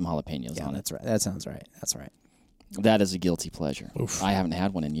probably some jalapenos on it. That's right. That sounds right. That's right. That is a guilty pleasure. Oof. I haven't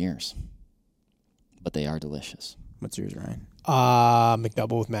had one in years, but they are delicious. What's yours, Ryan?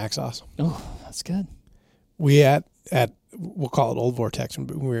 McDouble with mac sauce. Oh, that's good. We at we'll call it Old Vortex when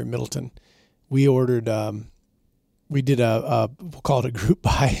we were in Middleton. We ordered we did we'll call it a group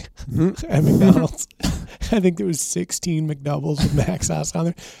buy at McDonald's. I think there was 16 McDoubles with mac sauce on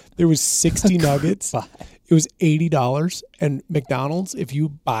there. There was 60 nuggets. It was $80. And McDonald's, if you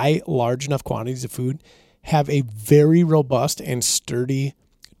buy large enough quantities of food, have a very robust and sturdy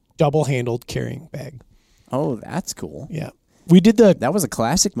double-handled carrying bag. Oh, that's cool. Yeah. We did That was a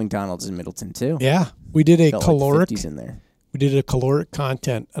classic McDonald's in Middleton too. we did a Felt caloric like 50s in there. We did a caloric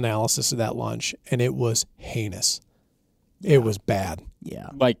content analysis of that lunch, and it was heinous. It was bad. Yeah.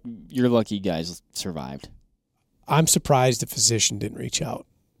 Like, you're lucky you guys survived. I'm surprised the physician didn't reach out.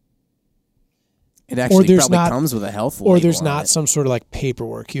 It actually there's probably not- comes with a health Or label there's on not it. some sort of like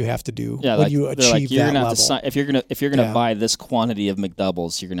paperwork you have to do Yeah, when like, you they're achieve like, you're that gonna level. have to sign, if you're gonna Yeah. buy this quantity of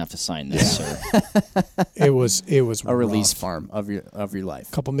McDoubles, you're gonna have to sign this, sir. It was a release rough. farm of your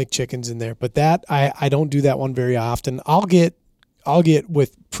life. Couple McChickens in there, but that I don't do that one very often. I'll get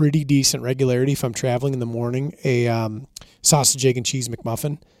with pretty decent regularity if I'm traveling in the morning a sausage, egg, and cheese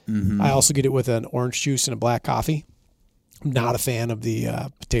McMuffin. Mm-hmm. I also get it with an orange juice and a black coffee. I'm not a fan of the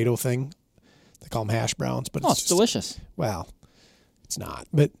potato thing. They call them hash browns, but Oh, it's it's just, delicious. well, it's not.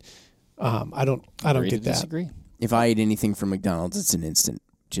 But I don't Agree to get that. disagree. If I eat anything from McDonald's, it's an instant,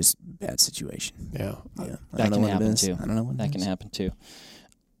 just bad situation. Yeah. Yeah, I That don't know can what it happen is. too. I don't know what That it can is. happen too.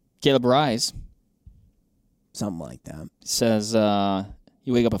 Caleb Rise Something like that. says,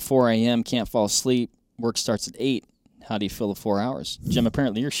 you wake up at 4 a.m., can't fall asleep, work starts at 8. How do you fill the 4 hours? Jim,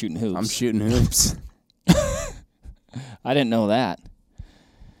 apparently you're shooting hoops. I'm shooting hoops. I didn't know that.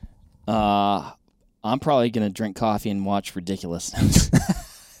 I'm probably going to drink coffee and watch Ridiculousness.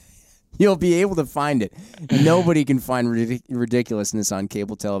 You'll be able to find it. Nobody can find ridiculousness on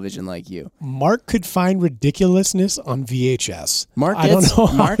cable television like you. Mark could find ridiculousness on VHS. Mark, I don't know.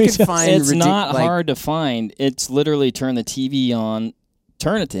 Mark how he could does- find It's ridic- not like, hard to find. It's literally turn the TV on,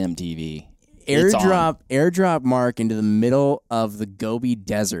 turn it to MTV. It's on. airdrop Mark into the middle of the Gobi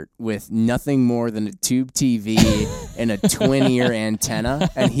Desert with nothing more than a tube TV and a twin-ear antenna,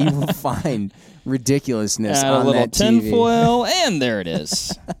 and he will find ridiculousness Add on a little that TV. tinfoil, and there it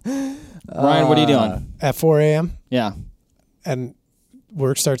is. Ryan, what are you doing? At 4 a.m. Yeah. and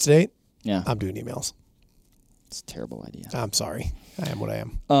work starts at 8, Yeah. I'm doing emails. It's a terrible idea. I'm sorry. I am what I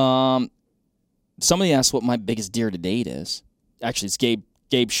am. Somebody asked what my biggest deer to date is. Actually, it's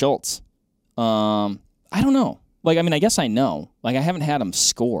Gabe Schultz. I don't know. Like, I mean, I guess I know. Like, I haven't had him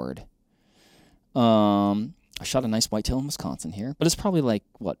scored. I shot a nice whitetail in Wisconsin here, but it's probably like,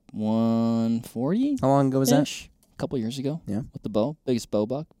 what, 140? How long ago was that? A couple years ago. Yeah. With the bow. Biggest bow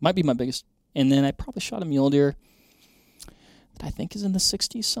buck. Might be my biggest. And then I probably shot a mule deer that I think is in the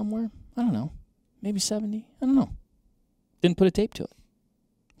 60s somewhere. I don't know. Maybe 70. I don't know. Didn't put a tape to it.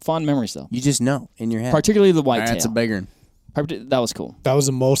 Fond memories, though. You just know in your head. Particularly the whitetail. That's a big one. That was cool. That was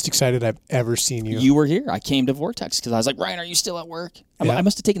the most excited I've ever seen you. You were here. I came to Vortex because I was like, Ryan, are you still at work? Yeah. I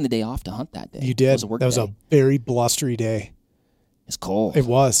must have taken the day off to hunt that day. You did. It was a work That was day. a very blustery day. It's cold. It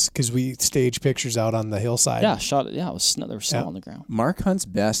was because we staged pictures out on the hillside. Yeah, shot it. Yeah, it was snow. There was snow Yeah. on the ground. Mark hunts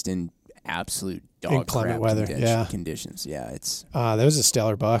best in absolute dog Inclement crap weather, yeah. conditions. Yeah, it's That was a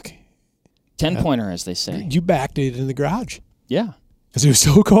stellar buck. 10-pointer, as they say. You backed it in the garage Yeah. because it was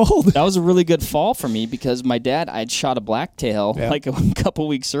so cold. That was a really good fall for me because my dad, I had shot a blacktail Yeah. like a couple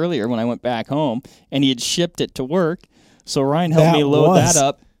weeks earlier when I went back home, and he had shipped it to work. So Ryan helped That me load was- that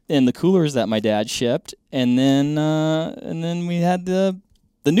up in the coolers that my dad shipped, and then we had the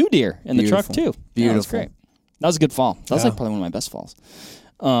new deer in the truck Beautiful. too. Yeah, that was Beautiful. great. That was a good fall. That was Yeah. like probably one of my best falls.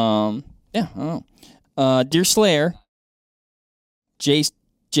 Yeah, I don't know. Deer Slayer,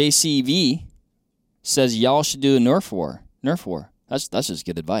 JCV says y'all should do a Nerf war. That's just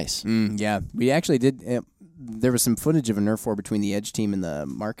good advice. yeah. We actually did. There was some footage of a Nerf war between the Edge team and the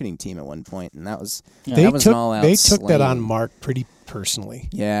marketing team at one point, and that was They that was took an all out. they took that on slaying. Mark pretty personally.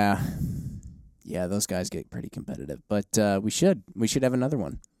 Yeah, yeah. Those guys get pretty competitive, but we should have another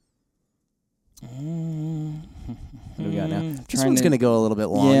one. What do we got now? This one's going to go a little bit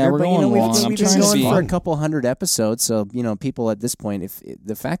longer. Yeah, we're but, going long. We've I'm been trying to going see. for a couple hundred episodes, so people at this point, if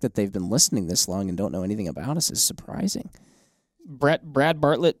the fact that they've been listening this long and don't know anything about us is surprising. Brad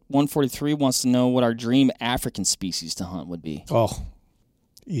Bartlett 143 wants to know what our dream African species to hunt would be. Oh,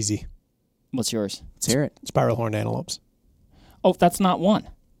 easy. What's yours? Let's hear it. Spiral horned antelopes. Oh, that's not one.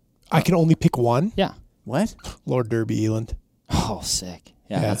 I can only pick one. Yeah. What? Lord Derby Eland. Oh, sick.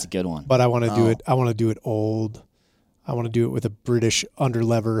 Yeah, that's a good one. But I want to do Oh. it. I want to do it old. I want to do it with a British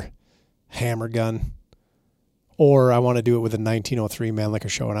underlever hammer gun, or I want to do it with a 1903 Mannlicher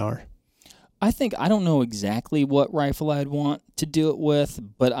Schoenauer. I don't know exactly what rifle I'd want to do it with,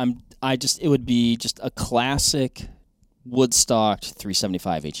 but it would be just a classic wood-stocked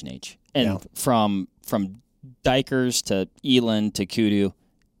 375 H&H. And Yeah. from Dykers to Eland to Kudu,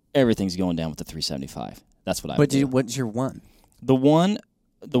 everything's going down with the 375. That's what I would do. What's your one? The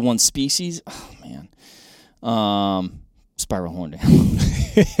one species, oh man. Spiral horned.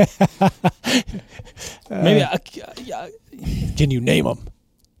 Maybe Can you name them?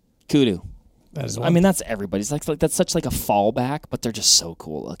 Kudu. That is I mean, that's everybody's. Like that's such like a fallback, but they're just so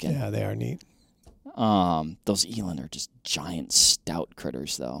cool looking. yeah, they are neat. Those eland are just giant, stout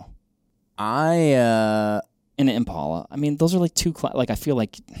critters, though. And an Impala. I mean, those are like I feel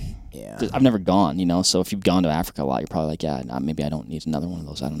like, yeah, I've never gone, So if you've gone to Africa a lot, you're probably like, yeah, maybe I don't need another one of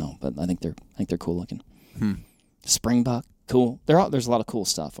those. I don't know, but I think they're cool looking. Springbuck, cool. There's a lot of cool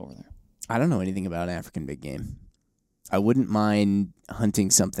stuff over there. I don't know anything about African big game. I wouldn't mind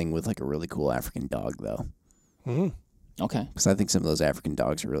hunting something with like a really cool African dog, though. Okay. Because I think some of those African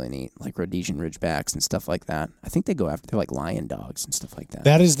dogs are really neat, like Rhodesian Ridgebacks and stuff like that. I think they're like lion dogs and stuff like that.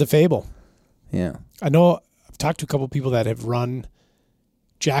 That is the fable. Yeah. I know I've talked to a couple of people that have run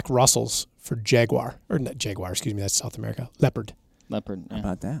Jack Russells for Jaguar. Or not Jaguar, excuse me, that's South America. Leopard. Yeah. How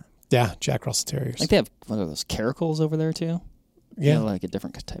about that? Yeah, Jack Russell Terriers. I think they have one of those caracals over there, too. Yeah. Like a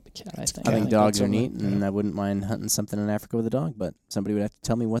different type of cat, I think. I think dogs are neat, and I wouldn't mind hunting something in Africa with a dog, but somebody would have to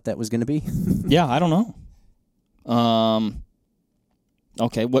tell me what that was going to be. Yeah, I don't know.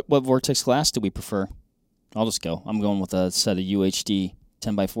 Okay, what Vortex glass do we prefer? I'll just go. I'm going with a set of UHD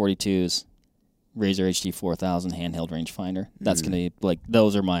 10x42s, Razor HD 4000 handheld rangefinder. That's going to be, like,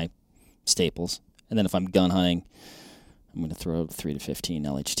 those are my staples. And then if I'm gun hunting, I'm going to throw a 3 to 15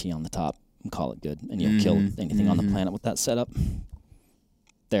 LHT on the top and call it good. And you'll kill anything on the planet with that setup.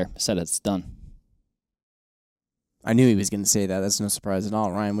 There, it's done. I knew he was going to say that. That's no surprise at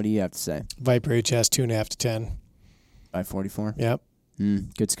all. Ryan, what do you have to say? Viper HS 2.5 to 10. By 44? Yep.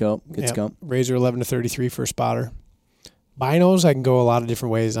 Good scope. Good scope. Razor 11 to 33 for a spotter. Binos, I can go a lot of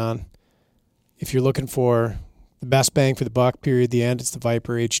different ways on. If you're looking for the best bang for the buck, period, the end, it's the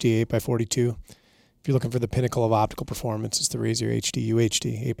Viper HD 8x42. If you're looking for the pinnacle of optical performance, it's the Razor HD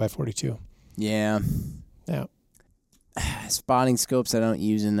UHD 8x42. Yeah. Yeah. Spotting scopes I don't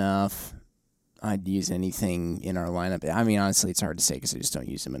use enough. I'd use anything in our lineup. I mean, honestly, it's hard to say because I just don't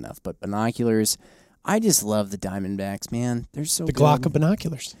use them enough. But binoculars, I just love the Diamondbacks, man. They're so good. The Glauca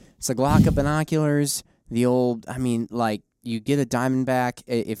binoculars. It's the Glauca binoculars. The old, I mean, like, you get a Diamondback.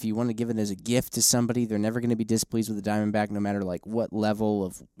 If you want to give it as a gift to somebody, they're never going to be displeased with the Diamondback, no matter, like, what level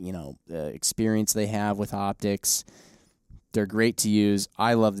of, experience they have with optics. They're great to use.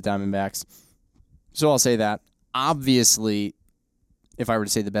 I love the Diamondbacks. So I'll say that. Obviously, if I were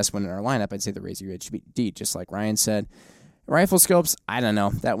to say the best one in our lineup, I'd say the Razor HD, just like Ryan said. Rifle scopes, I don't know.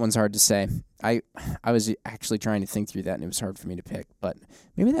 That one's hard to say. I was actually trying to think through that, and it was hard for me to pick. But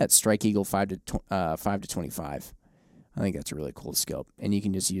maybe that Strike Eagle 5 to 25. I think that's a really cool scope, and you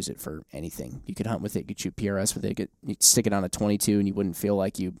can just use it for anything. You could hunt with it. You could shoot PRS with it. You could stick it on a 22, and you wouldn't feel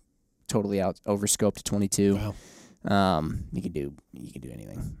like you totally overscoped a 22. Wow. You could do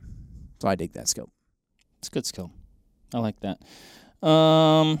anything. So I dig that scope. It's a good scope. I like that.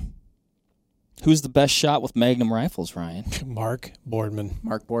 Who's the best shot with Magnum rifles, Ryan? Mark Boardman.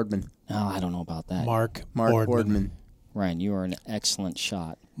 Mark Boardman. Oh, I don't know about that. Mark Boardman. Ryan, you are an excellent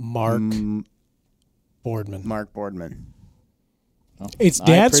shot. Mark Boardman. Mark Boardman. Well, it's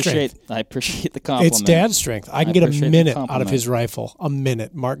dad's strength. I appreciate the compliment. It's dad's strength. I can get a minute out of his compliment. rifle. A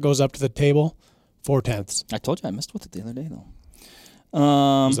minute. Mark goes up to the table, 4/10. I told you I missed with it the other day, though. It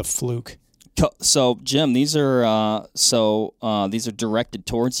was a fluke. So, Jim, these are directed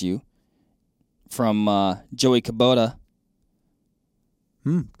towards you from Joey Kubota.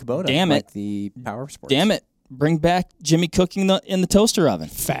 Kubota. Damn it. Like the Power Sports. Damn it. Bring back Jimmy cooking in the toaster oven.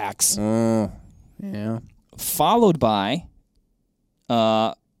 Facts. Yeah. Followed by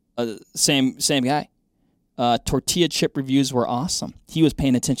same guy. Tortilla chip reviews were awesome. He was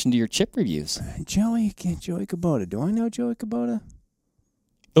paying attention to your chip reviews. Joey Kubota. Do I know Joey Kubota?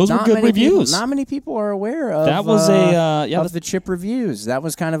 Those were good reviews. Not many people are aware of that was of the chip reviews. That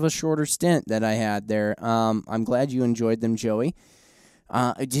was kind of a shorter stint that I had there. I'm glad you enjoyed them, Joey.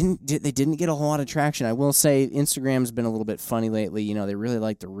 They didn't get a whole lot of traction. I will say Instagram's been a little bit funny lately. They really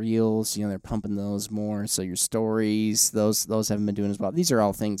like the reels. They're pumping those more. So your stories, those haven't been doing as well. These are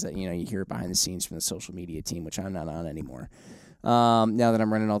all things that you hear behind the scenes from the social media team, which I'm not on anymore. Now that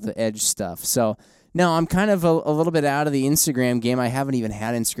I'm running all the Edge stuff, so. No, I'm kind of a little bit out of the Instagram game. I haven't even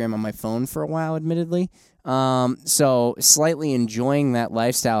had Instagram on my phone for a while, admittedly. So slightly enjoying that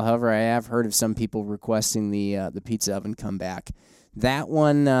lifestyle. However, I have heard of some people requesting the pizza oven come back. That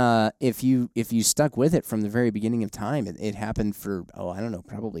one, if you stuck with it from the very beginning of time, it happened for,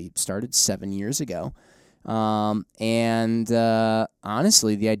 probably started 7 years ago. And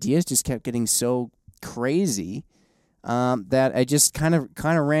honestly, the ideas just kept getting so crazy that I just kind of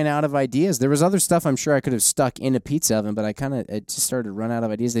ran out of ideas. There was other stuff I'm sure I could have stuck in a pizza oven, but it just started to run out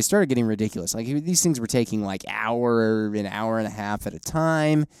of ideas. They started getting ridiculous. Like these things were taking like an hour and a half at a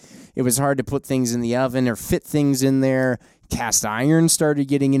time. It was hard to put things in the oven or fit things in there. cast iron started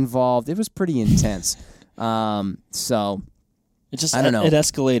getting involved. It was pretty intense. So It just I don't know. It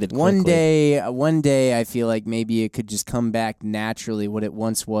escalated quickly. One day, I feel like maybe it could just come back naturally what it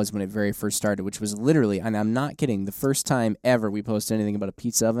once was when it very first started, which was literally, and I'm not kidding, the first time ever we posted anything about a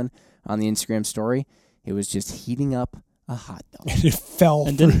pizza oven on the Instagram story, it was just heating up a hot dog. And it fell.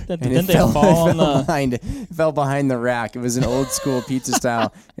 And through. didn't they fall on the... It fell behind the rack. It was an old school pizza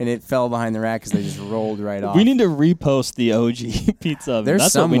style, and it fell behind the rack because they just rolled right off. We need to repost the OG pizza oven. There's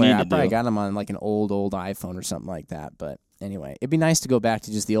That's somewhere. what we need I to probably do. got them on like an old iPhone or something like that. But anyway, it'd be nice to go back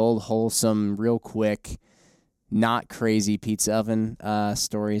to just the old, wholesome, real quick, not crazy pizza oven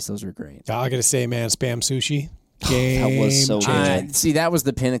stories. Those were great. I got to say, man, Spam Sushi. That was so good. See, that was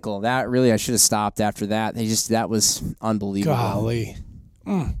the pinnacle. That really, I should have stopped after that. That was unbelievable. Golly.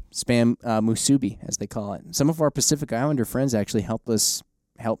 Spam musubi, as they call it. Some of our Pacific Islander friends actually helped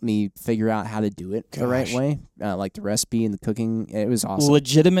me figure out how to do it the right way, like the recipe and the cooking. It was awesome.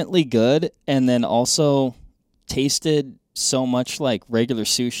 Legitimately good, and then also tasted so much like regular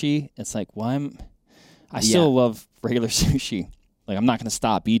sushi. It's like, I still love regular sushi. Like, I'm not going to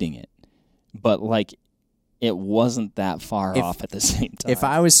stop eating it. But, like, it wasn't that far off at the same time. If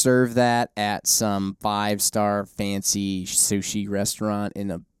I was served that at some 5-star fancy sushi restaurant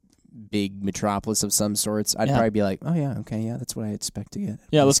in a big metropolis of some sorts, I'd probably be like, oh, yeah, okay, yeah, that's what I expect to get.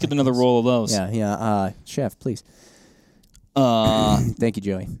 Yeah, let's get another roll of those. Yeah. Chef, please. Thank you,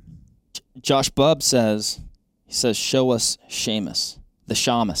 Joey. Josh Bubb says, show us Seamus, the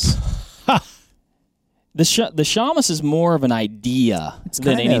Shamus. The Shamus is more of an idea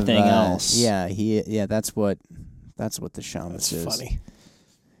than anything else. Yeah, that's what the Shamus is. That's funny.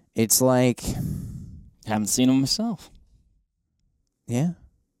 It's like, Haven't seen him myself. yeah.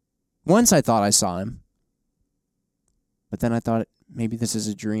 Once I thought I saw him, but then I thought maybe this is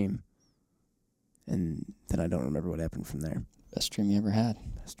a dream, and then I don't remember what happened from there. Best dream you ever had.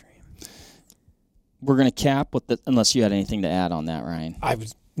 Best dream. We're gonna cap with unless you had anything to add on that, Ryan.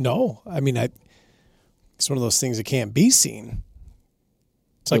 It's one of those things that can't be seen.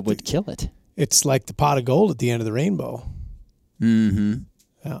 It would kill it. It's like the pot of gold at the end of the rainbow. Mm-hmm.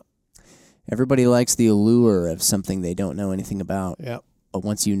 Yeah. Everybody likes the allure of something they don't know anything about. Yeah. But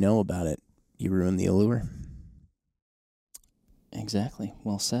once you know about it, you ruin the allure. Exactly.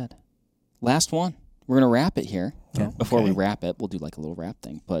 Well said. Last one. We're going to wrap it here. Okay. Before we wrap it, we'll do like a little wrap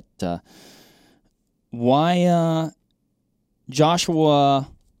thing. But why Joshua...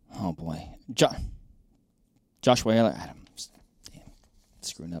 Oh, boy. Joshua Ayler. I'm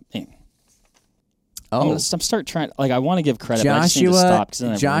screwing up. Anyway. I'm start trying. Like, I want to give credit. But I just need to stop.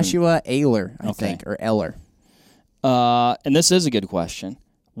 Joshua Ayler, I think, or Eller. And this is a good question.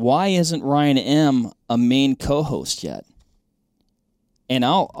 Why isn't Ryan M. a main co-host yet? And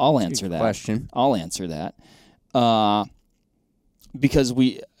I'll answer that. Question. I'll answer that.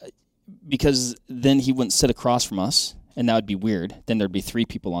 Because then he wouldn't sit across from us, and that would be weird. Then there'd be 3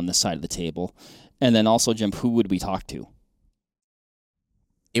 people on this side of the table. And then also, Jim, who would we talk to?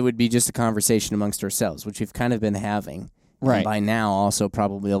 It would be just a conversation amongst ourselves, which we've kind of been having. Right. And by now, also,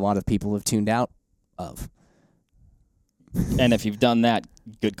 probably a lot of people have tuned out of. And if you've done that,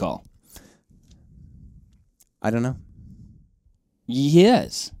 good call. I don't know.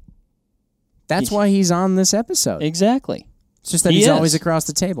 Yes. That's why he's on this episode. Exactly. It's just that he's always across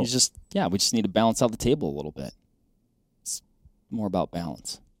the table. We just need to balance out the table a little bit. It's more about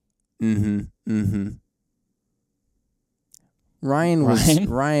balance. Ryan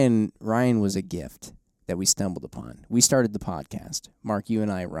was a gift that we stumbled upon. We started the podcast. Mark, you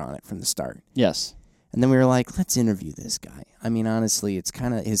and I were on it from the start. Yes. And then we were like, let's interview this guy. I mean, honestly, it's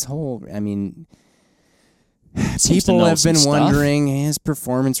kind of his whole, people have been wondering. His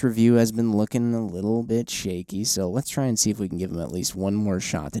performance review has been looking a little bit shaky, so let's try and see if we can give him at least one more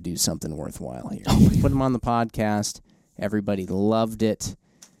shot to do something worthwhile here. Put him on the podcast. Everybody loved it.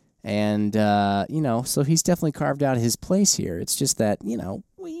 And, so he's definitely carved out his place here. It's just that,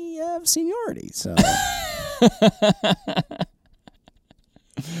 we have seniority, so.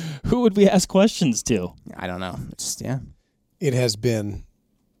 Who would we ask questions to? I don't know. It's just, yeah. It has been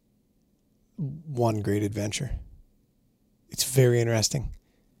one great adventure. It's very interesting.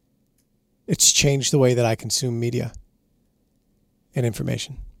 It's changed the way that I consume media and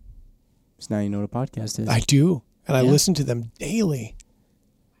information. So now you know what a podcast is. I do. And I listen to them daily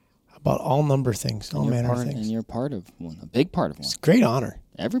about all number of things, all manner of things. And you're part of one, a big part of one. It's a great honor.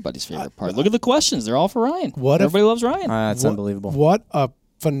 Everybody's favorite part. Look at the questions. They're all for Ryan. Everybody loves Ryan. That's unbelievable. What a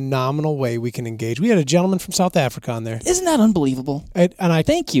phenomenal way we can engage. We had a gentleman from South Africa on there. Isn't that unbelievable? And I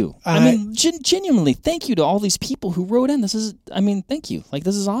thank you. Genuinely, thank you to all these people who wrote in. Thank you. Like,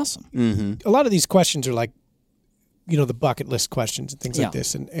 this is awesome. Mm-hmm. A lot of these questions are like, the bucket list questions and things like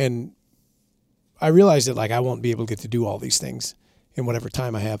this. And I realized that like I won't be able to get to do all these things in whatever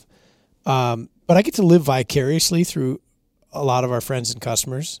time I have. But I get to live vicariously through a lot of our friends and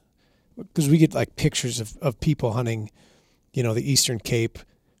customers because we get like pictures of people hunting, the Eastern Cape,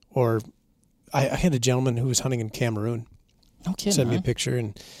 or I had a gentleman who was hunting in Cameroon. No kidding. Send me a picture,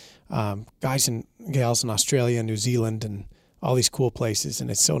 and guys and gals in Australia and New Zealand and all these cool places. And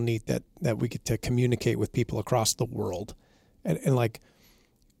it's so neat that we get to communicate with people across the world. And like,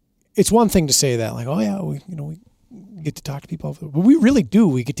 it's one thing to say that, like, oh yeah, we get to talk to people, but we really do.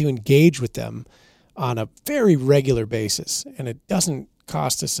 We get to engage with them on a very regular basis, and it doesn't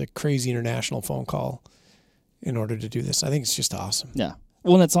cost us a crazy international phone call in order to do this. I think it's just awesome. Yeah.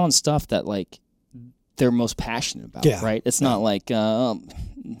 Well, and it's on stuff that like they're most passionate about, right? It's not like, I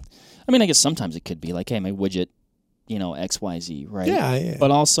guess sometimes it could be like, hey, my widget, XYZ, right? Yeah.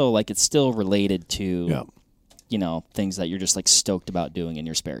 But also like it's still related to, things that you're just like stoked about doing in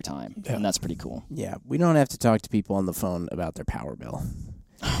your spare time. Yeah. And that's pretty cool. Yeah. We don't have to talk to people on the phone about their power bill.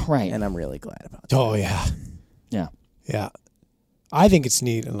 Right. And I'm really glad about that. Oh, yeah. Yeah. Yeah. I think it's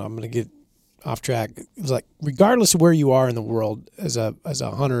neat, and I'm going to get off track. It's like, regardless of where you are in the world as a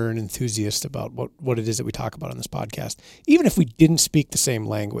hunter and enthusiast about what it is that we talk about on this podcast, even if we didn't speak the same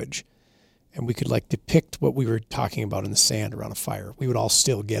language and we could like depict what we were talking about in the sand around a fire, we would all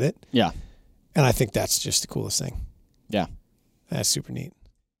still get it. Yeah. And I think that's just the coolest thing. Yeah. That's super neat.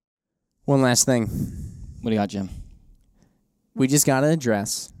 One last thing. What do you got, Jim? We just got to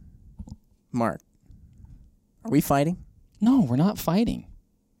address, Mark, are we fighting? No, we're not fighting.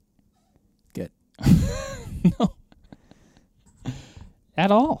 Good. No.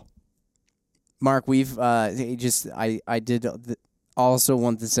 At all. Mark, we've I did also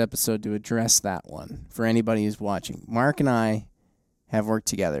want this episode to address that one for anybody who's watching. Mark and I have worked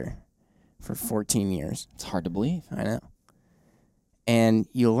together for 14 years. It's hard to believe. I know. And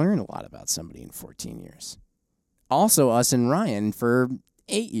you'll learn a lot about somebody in 14 years. Also, us and Ryan for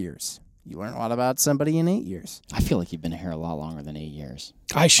 8 years. You learn a lot about somebody in 8 years. I feel like you've been here a lot longer than 8 years.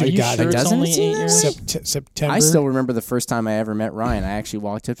 I should have got it. Doesn't it seem 8 years? September. I still remember the first time I ever met Ryan. I actually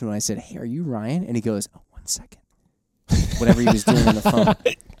walked up to him and I said, "Hey, are you Ryan?" And he goes, "Oh, 1 second." Whatever he was doing on the phone.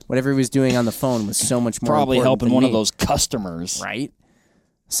 Whatever he was doing on the phone was so much more probably important helping than one me. of those customers. Right?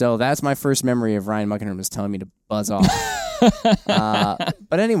 So that's my first memory of Ryan Muckenham was telling me to buzz off.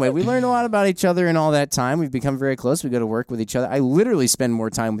 But anyway, we learned a lot about each other in all that time. We've become very close. We go to work with each other. I literally spend more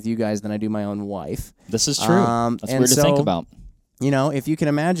time with you guys than I do my own wife. This is true. That's weird to think about. If you can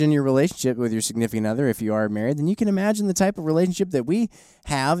imagine your relationship with your significant other, if you are married, then you can imagine the type of relationship that we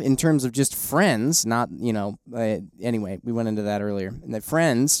have in terms of just friends, not, anyway, we went into that earlier, in that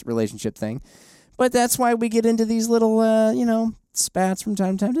friends relationship thing. But that's why we get into these little, spats from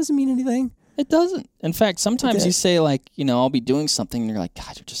time to time. Doesn't mean anything. It doesn't. In fact, sometimes you say, like, I'll be doing something, and you're like,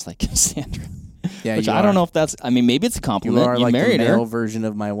 God, you're just like Cassandra. Yeah, which I don't know if that's, maybe it's a compliment. You are like married the male her. version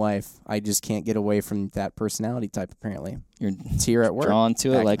of my wife. I just can't get away from that personality type, apparently. It's here at work. Drawn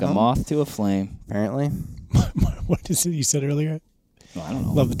to it like a moth to a flame. Apparently. What is it you said earlier? Well, I don't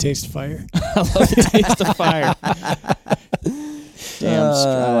know. Love the taste of fire. I love the taste of fire.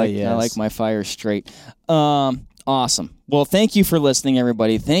 Damn, I like my fire straight. Awesome. Well, thank you for listening,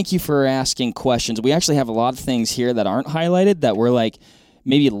 everybody. Thank you for asking questions. We actually have a lot of things here that aren't highlighted that were like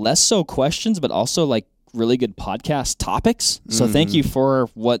maybe less so questions, but also like really good podcast topics. So thank you for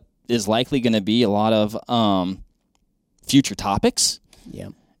what is likely going to be a lot of future topics. Yeah.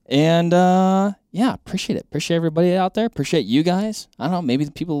 And appreciate it. Appreciate everybody out there. Appreciate you guys. I don't know, maybe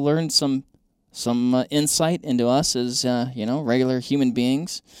the people learned some insight into us as regular human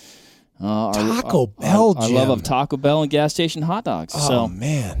beings. Taco Bell, our love of Taco Bell and gas station hot dogs. Oh,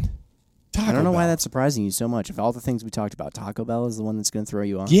 man. Taco I don't know Bell. why that's surprising you so much. Of all the things we talked about, Taco Bell is the one that's going to throw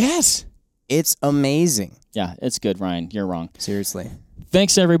you off. Yes. It's amazing. Yeah, it's good, Ryan. You're wrong. Seriously.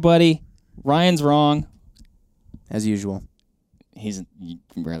 Thanks, everybody. Ryan's wrong. As usual. He's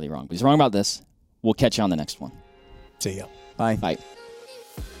rarely wrong, but he's wrong about this. We'll catch you on the next one. See ya. Bye. Bye.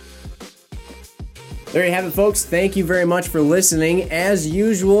 There you have it, folks. Thank you very much for listening. As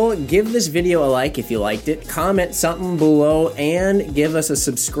usual, give this video a like if you liked it, comment something below, and give us a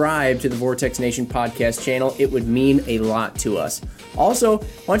subscribe to the Vortex Nation podcast channel. It would mean a lot to us. Also,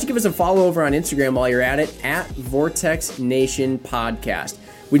 why don't you give us a follow over on Instagram while you're at it, at Vortex Nation Podcast.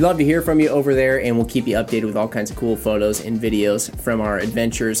 We'd love to hear from you over there, and we'll keep you updated with all kinds of cool photos and videos from our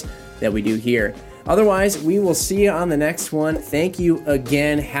adventures that we do here. Otherwise, we will see you on the next one. Thank you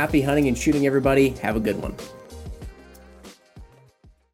again. Happy hunting and shooting, everybody. Have a good one.